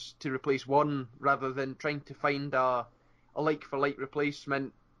strikers to replace one, rather than trying to find a like-for-like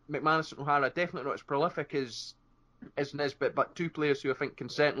replacement. McManus and O'Hara definitely not as prolific as Nisbet, but two players who I think can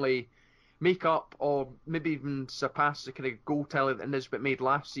certainly make up or maybe even surpass the kind of goal tally that Nisbet made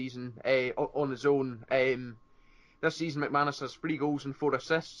last season on his own. This season, McManus has 3 goals and 4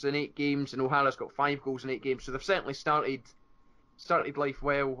 assists in 8 games, and O'Hara's got 5 goals in 8 games. So they've certainly started life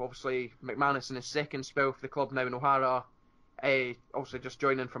well. Obviously, McManus in his second spell for the club now, and O'Hara obviously just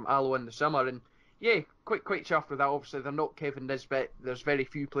joining from Alloa in the summer. And yeah, quite chuffed with that. Obviously, they're not Kevin Nisbet. There's very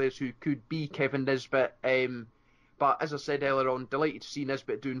few players who could be Kevin Nisbet. But as I said earlier on, delighted to see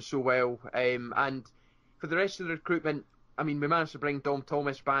Nisbet doing so well. And for the rest of the recruitment, I mean, we managed to bring Dom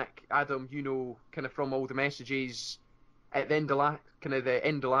Thomas back. Adam, you know, kind of from all the messages at the end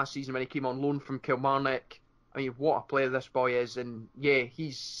of last season when he came on loan from Kilmarnock. I mean, what a player this boy is. And yeah,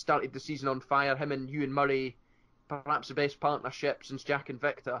 he's started the season on fire. Him and Ewan Murray, perhaps the best partnership since Jack and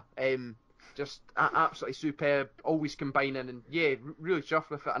Victor. Just absolutely superb, always combining, and yeah, really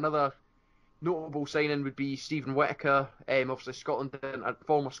chuffed with it. Another notable signing would be Stephen Whittaker, obviously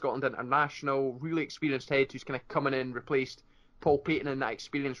former Scotland international, really experienced head who's kind of coming in, replaced Paul Payton in that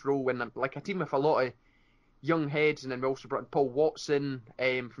experienced role, and like a team with a lot of young heads. And then we also brought in Paul Watson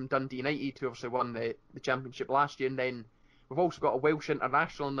from Dundee United, who obviously won the championship last year, and then we've also got a Welsh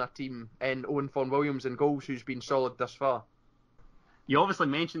international in our team, and Owen Vaughan-Williams in goals, who's been solid thus far. You obviously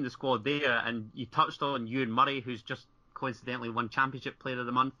mentioned the squad there, and you touched on Ewan Murray, who's just coincidentally won Championship Player of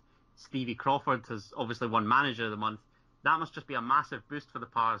the Month. Stevie Crawford has obviously won Manager of the Month. That must just be a massive boost for the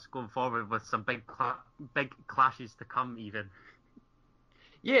Pars going forward, with some big clashes to come even.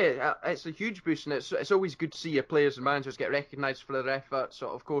 Yeah, it's a huge boost, and it's always good to see your players and managers get recognised for their efforts. So,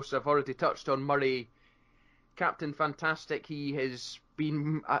 of course, I've already touched on Murray. Captain fantastic. He has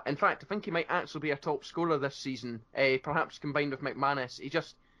been, in fact, I think he might actually be our top scorer this season, perhaps combined with McManus. He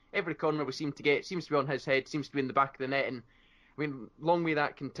just, every corner we seem to get seems to be on his head, seems to be in the back of the net, and mean, long may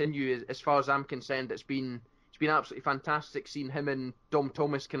that continue. As far as I'm concerned, it's been absolutely fantastic seeing him and Dom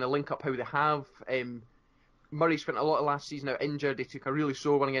Thomas kind of link up how they have. Murray spent a lot of last season out injured. He took a really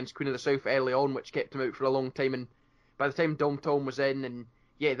sore one against Queen of the South early on, which kept him out for a long time. And by the time Dom Tom was in, and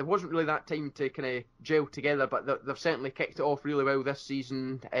yeah, there wasn't really that time to kind of gel together, but they've certainly kicked it off really well this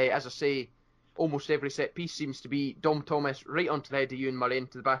season. As I say, almost every set piece seems to be Dom Thomas right onto the head of Ewan Murray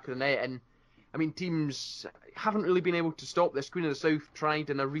into the back of the net. And I mean, teams haven't really been able to stop this. Queen of the South tried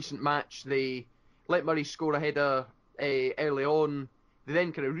in a recent match. They let Murray score a header early on. They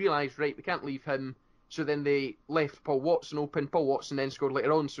then kind of realised, right, we can't leave him. So then they left Paul Watson open. Paul Watson then scored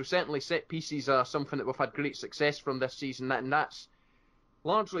later on. So certainly set pieces are something that we've had great success from this season. And that's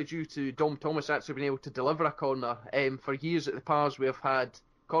largely due to Dom Thomas actually being able to deliver a corner. For years at the Pars, we have had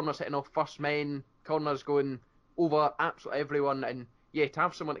corners hitting off first men, corners going over absolutely everyone. And yeah, to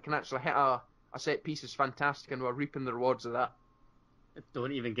have someone that can actually hit a set piece is fantastic, and we're reaping the rewards of that.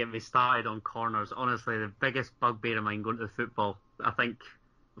 Don't even get me started on corners. Honestly, the biggest bugbear of mine going to the football, I think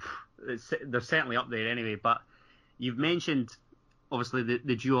they're certainly up there anyway. But you've mentioned, obviously,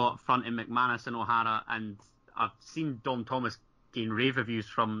 the duo up front in McManus and O'Hara, and I've seen Dom Thomas gain rave reviews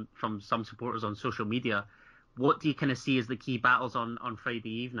from some supporters on social media. What do you kind of see as the key battles on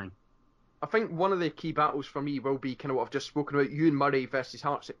Friday evening? I think one of the key battles for me will be kind of what I've just spoken about, Ewan Murray versus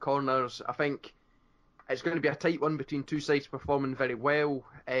Hearts at corners. I think it's going to be a tight one between two sides performing very well.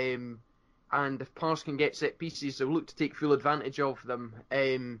 And if Pars can get set pieces, they'll look to take full advantage of them.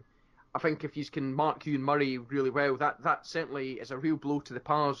 I think if you can mark Ewan Murray really well, that certainly is a real blow to the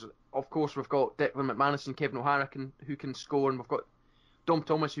Pars. Of course, we've got Declan McManus and Kevin O'Hara who can score, and we've got Dom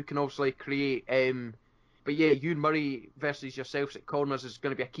Thomas who can obviously create. But yeah, Ewan Murray versus yourselves at corners is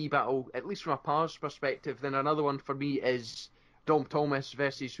going to be a key battle, at least from a Pars perspective. Then another one for me is Dom Thomas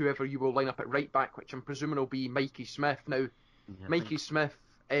versus whoever you will line up at right back, which I'm presuming will be Mikey Smith. Now, Mikey Smith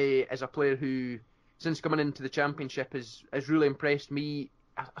is a player who, since coming into the Championship, has really impressed me.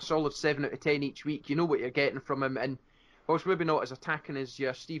 A solid 7 out of 10 each week. You know what you're getting from him, and whilst maybe not as attacking as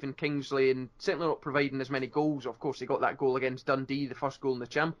your Stephen Kingsley, and certainly not providing as many goals. Of course, he got that goal against Dundee, the first goal in the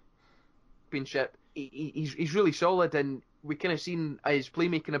Championship. He's really solid, and we kind of seen his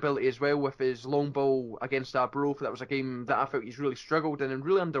playmaking ability as well with his long ball against Arbroath. That was a game that I felt he's really struggled in and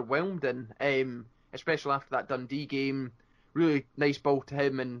really underwhelmed in, especially after that Dundee game. Really nice ball to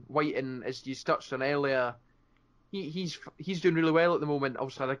him, and Whiting, as you touched on earlier, he's doing really well at the moment.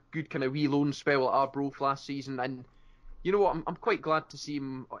 Obviously had a good kind of wee loan spell at Arbroath last season, and you know what, I'm quite glad to see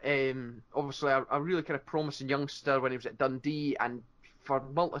him. Obviously a really kind of promising youngster when he was at Dundee, and for a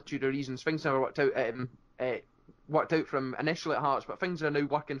multitude of reasons, things never worked out for him initially at Hearts, but things are now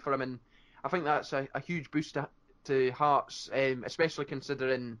working for him, and I think that's a huge boost to Hearts, especially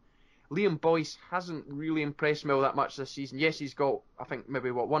considering Liam Boyce hasn't really impressed me all that much this season. Yes, he's got, I think, maybe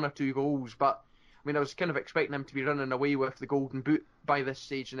 1 or 2 goals, but I mean, I was kind of expecting him to be running away with the Golden Boot by this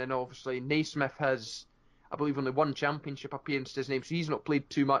stage, and then obviously Naismith has, I believe, only 1 Championship appearance to his name, so he's not played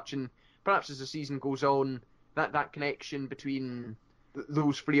too much, and perhaps as the season goes on, that connection between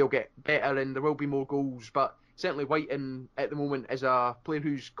those three will get better and there will be more goals. But certainly Whiting at the moment is a player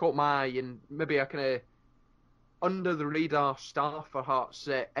who's caught my eye, and maybe a kind of under the radar star for Hearts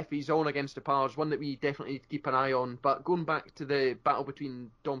if he's on against the Pars, one that we definitely need to keep an eye on. But going back to the battle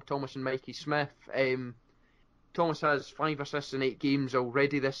between Dom Thomas and Mikey Smith, Thomas has 5 assists in 8 games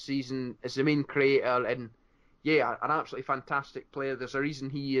already this season as the main creator, and yeah, an absolutely fantastic player. There's a reason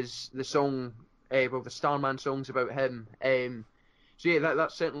he is the song, the Starman song's about him. So yeah,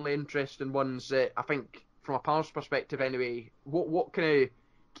 that's certainly interesting ones that I think from a Pars perspective anyway. What kind of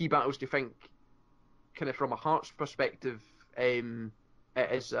key battles do you think, kind of from a Hearts perspective,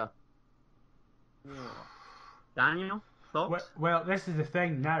 is there? Daniel, thoughts? Well, this is the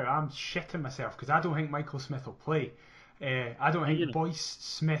thing now. I'm shitting myself because I don't think Michael Smith will play. I don't think Boyce,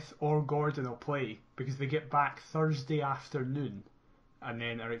 Smith or Gordon will play because they get back Thursday afternoon and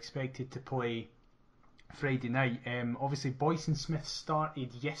then are expected to play Friday night. Obviously, Boyce and Smith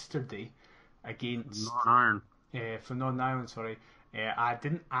started yesterday against Northern for Northern Ireland. Sorry, I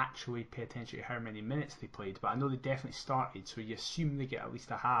didn't actually pay attention to how many minutes they played, but I know they definitely started. So you assume they get at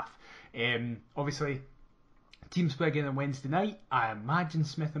least a half. Obviously, teams play again on Wednesday night. I imagine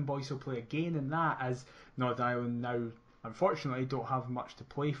Smith and Boyce will play again in that, as Northern Ireland now unfortunately don't have much to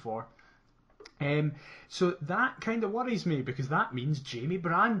play for. So that kind of worries me because that means Jamie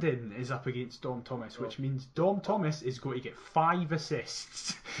Brandon is up against Dom Thomas, which means Dom Thomas is going to get 5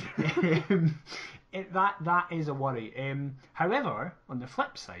 assists. That is a worry. However, on the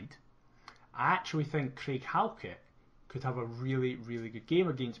flip side, I actually think Craig Halkett could have a really, really good game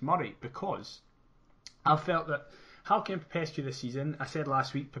against Murray because I felt that Halkett and Popescu this season, I said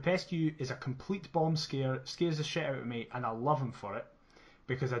last week, Popescu is a complete bomb scare, scares the shit out of me, and I love him for it,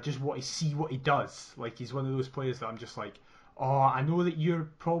 because I just want to see what he does. Like, he's one of those players that I'm just like, oh, I know that you're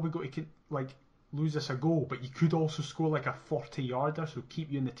probably going to lose us a goal, but you could also score like a 40-yarder, so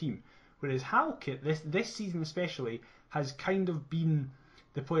keep you in the team. Whereas Halkett, this season especially, has kind of been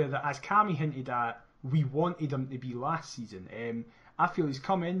the player that, as Cammy hinted at, we wanted him to be last season. I feel he's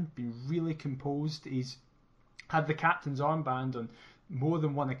come in, been really composed. He's had the captain's armband on more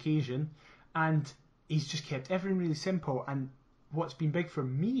than one occasion, and he's just kept everything really simple. And what's been big for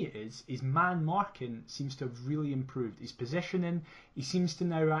me is his man marking seems to have really improved. His positioning, he seems to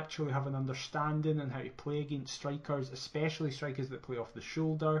now actually have an understanding on how to play against strikers, especially strikers that play off the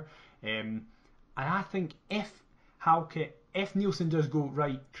shoulder. And I think if Nielsen does go,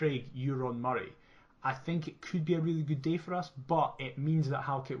 right, Craig, you're on Murray, I think it could be a really good day for us, but it means that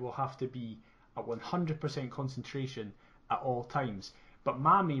Halkett will have to be at 100% concentration at all times. But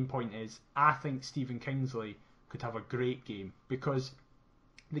my main point is, I think Stephen Kingsley could have a great game, because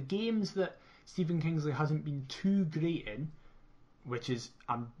the games that Stephen Kingsley hasn't been too great in, which is,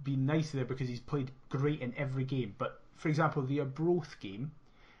 I'm being nice there because he's played great in every game, but for example, the Arbroath game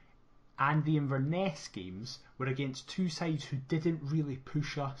and the Inverness games were against two sides who didn't really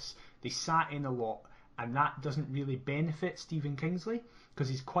push us. They sat in a lot, and that doesn't really benefit Stephen Kingsley, because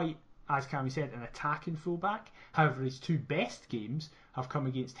he's quite, as Cammy said, an attacking fullback. However, his two best games have come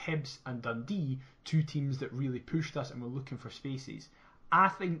against Hibs and Dundee, two teams that really pushed us and were looking for spaces. I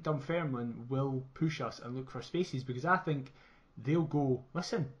think Dunfermline will push us and look for spaces, because I think they'll go,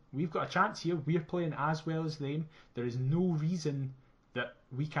 listen, we've got a chance here, we're playing as well as them, there is no reason that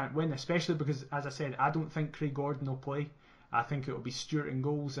we can't win, especially because, as I said, I don't think Craig Gordon will play. I think it will be Stewart in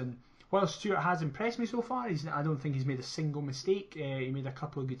goals, and while Stewart has impressed me so far, I don't think he's made a single mistake. He made a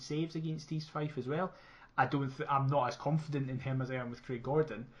couple of good saves against East Fife as well. I'm not as confident in him as I am with Craig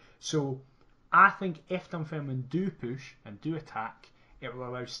Gordon. So I think if Dunfermline do push and do attack, it will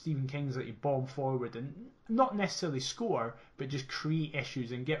allow Stephen Kingsley to bomb forward and not necessarily score, but just create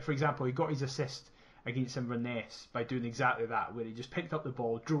issues and get, for example, he got his assist against Inverness by doing exactly that, where he just picked up the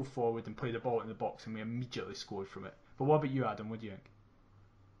ball, drove forward and played the ball in the box, and we immediately scored from it. But what about you, Adam? What do you think?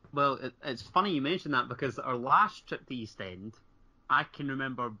 Well, it's funny you mention that, because our last trip to East End, I can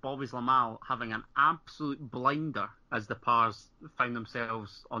remember Bobby's Lamal having an absolute blinder as the Pars found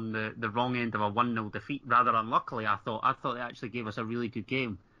themselves on the wrong end of a 1-0 defeat. Rather unluckily, I thought they actually gave us a really good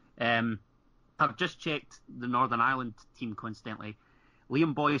game. I've just checked the Northern Ireland team coincidentally.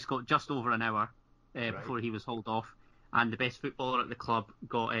 Liam Boyce got just over an hour before he was hauled off, and the best footballer at the club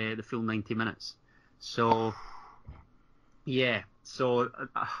got the full 90 minutes. So, yeah. So,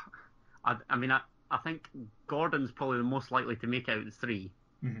 I mean, I think Gordon's probably the most likely to make out the three.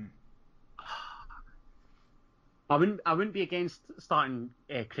 Mm-hmm. I wouldn't be against starting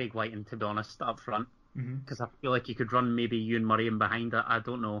Craig Whiting, to be honest, up front, because I feel like you could run maybe Ewan Murray in behind it. I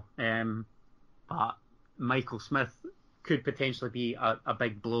don't know, but Michael Smith could potentially be a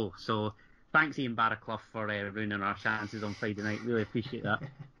big blow. So thanks Ian Barraclough for ruining our chances on Friday night. Really appreciate that.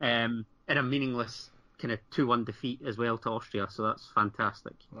 In a meaningless kind of 2-1 defeat as well to Austria, so that's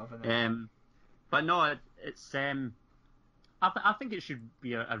fantastic. Loving it. But no, it's I think it should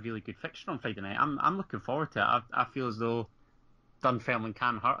be a really good fixture on Friday night. I'm looking forward to it. I feel as though Dunfermline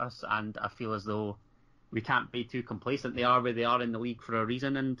can hurt us, and I feel as though we can't be too complacent. They are where they are in the league for a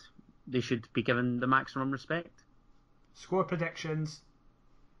reason, and they should be given the maximum respect. Score predictions.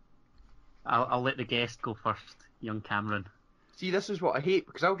 I'll let the guest go first, young Cameron. See, this is what I hate,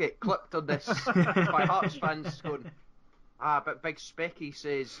 because I'll get clipped on this by Hearts fans going, but Big Specky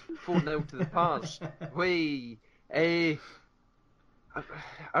says 4-0 to the Pars.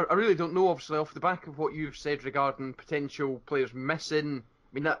 I really don't know, obviously, off the back of what you've said regarding potential players missing.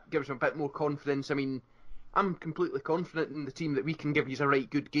 I mean, that gives them a bit more confidence. I mean, I'm completely confident in the team that we can give you a right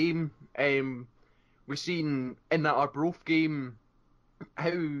good game. We've seen in that Arbroath game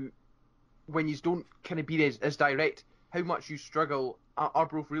how, when you don't kind of be as direct, how much you struggle.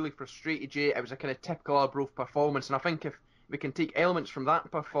 Arbroath really frustrated you. It was a kind of typical Arbroath performance, and I think if we can take elements from that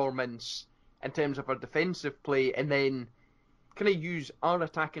performance in terms of our defensive play, and then kind of use our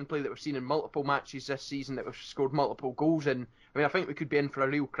attacking play that we've seen in multiple matches this season that we've scored multiple goals in, I mean, I think we could be in for a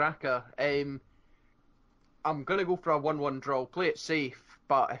real cracker. I'm going to go for a 1-1 draw. Play it safe,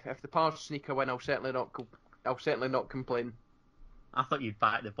 but if the Pars sneak a win, I'll certainly not complain. I thought you'd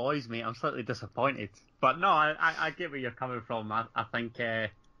back the boys, mate. I'm slightly disappointed. But no, I get where you're coming from. I think,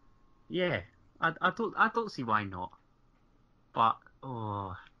 yeah, I don't see why not. But,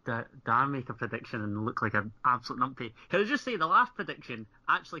 did I make a prediction and look like an absolute numpty? Can I just say the last prediction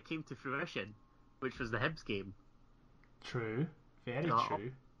actually came to fruition, which was the Hibs game. True. Very Do I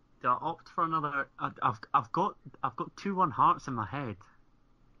true. Do I opt for another? I've got 2-1 Hearts in my head.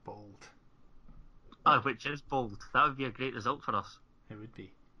 Bold. Which is bold. That would be a great result for us. It would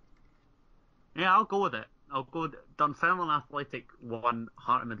be. Yeah, I'll go with it. I'll go with Dunfermline Athletic 1,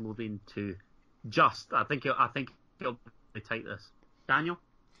 Heart of Midlothian 2. I think it'll be tight, this. Daniel?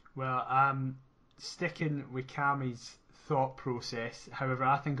 Well, sticking with Cammy's thought process, however,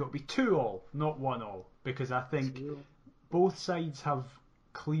 I think it'll be 2-2, not 1-1, because I think both sides have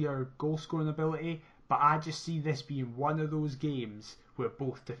clear goal scoring ability, but I just see this being one of those games where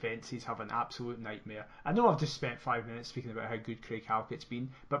both defences have an absolute nightmare. I know I've just spent 5 minutes speaking about how good Craig Halkett's been,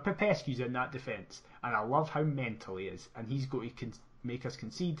 but Popescu's in that defence, and I love how mental he is, and he's going to make us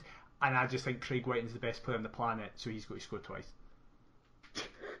concede, and I just think Craig Whiting's the best player on the planet, so he's going to score twice.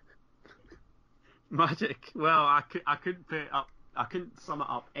 Magic. Well, I couldn't sum it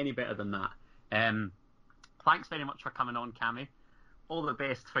up any better than that. Thanks very much for coming on, Cammy. All the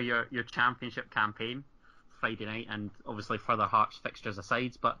best for your championship campaign Friday night, and obviously further Hearts fixtures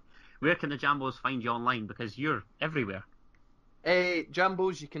aside. But where can the Jambos find you online? Because you're everywhere.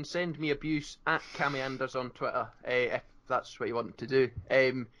 Jambos, you can send me abuse at Cammy Anderson on Twitter, if that's what you want to do.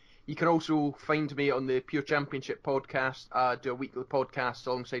 You can also find me on the Pure Championship podcast. I do a weekly podcast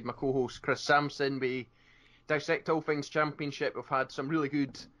alongside my co-host Chris Sampson. We dissect all things Championship. We've had some really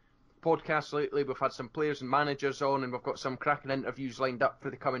good podcasts lately. We've had some players and managers on, and we've got some cracking interviews lined up for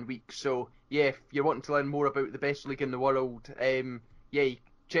the coming weeks. So yeah, if you're wanting to learn more about the best league in the world,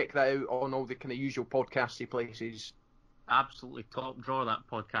 check that out on all the kind of usual podcasty places. Absolutely top drawer, that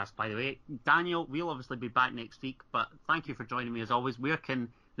podcast, by the way. Daniel, we'll obviously be back next week, but thank you for joining me as always. Where can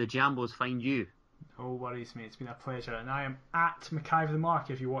the Jambos find you? No worries, mate. It's been a pleasure. And I am at McIver the Mark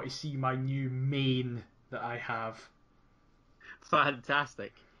if you want to see my new mane that I have.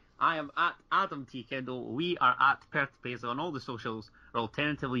 Fantastic. I am at Adam T. Kendall. We are at Perth Paisley on all the socials, or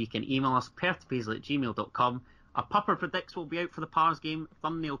alternatively you can email us perthpaisley@gmail.com. A Pupper Predicts will be out for the Pars game,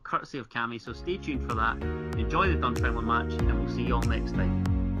 thumbnail courtesy of Cammy, so stay tuned for that. Enjoy the Dunfermline match, and we'll see you all next time.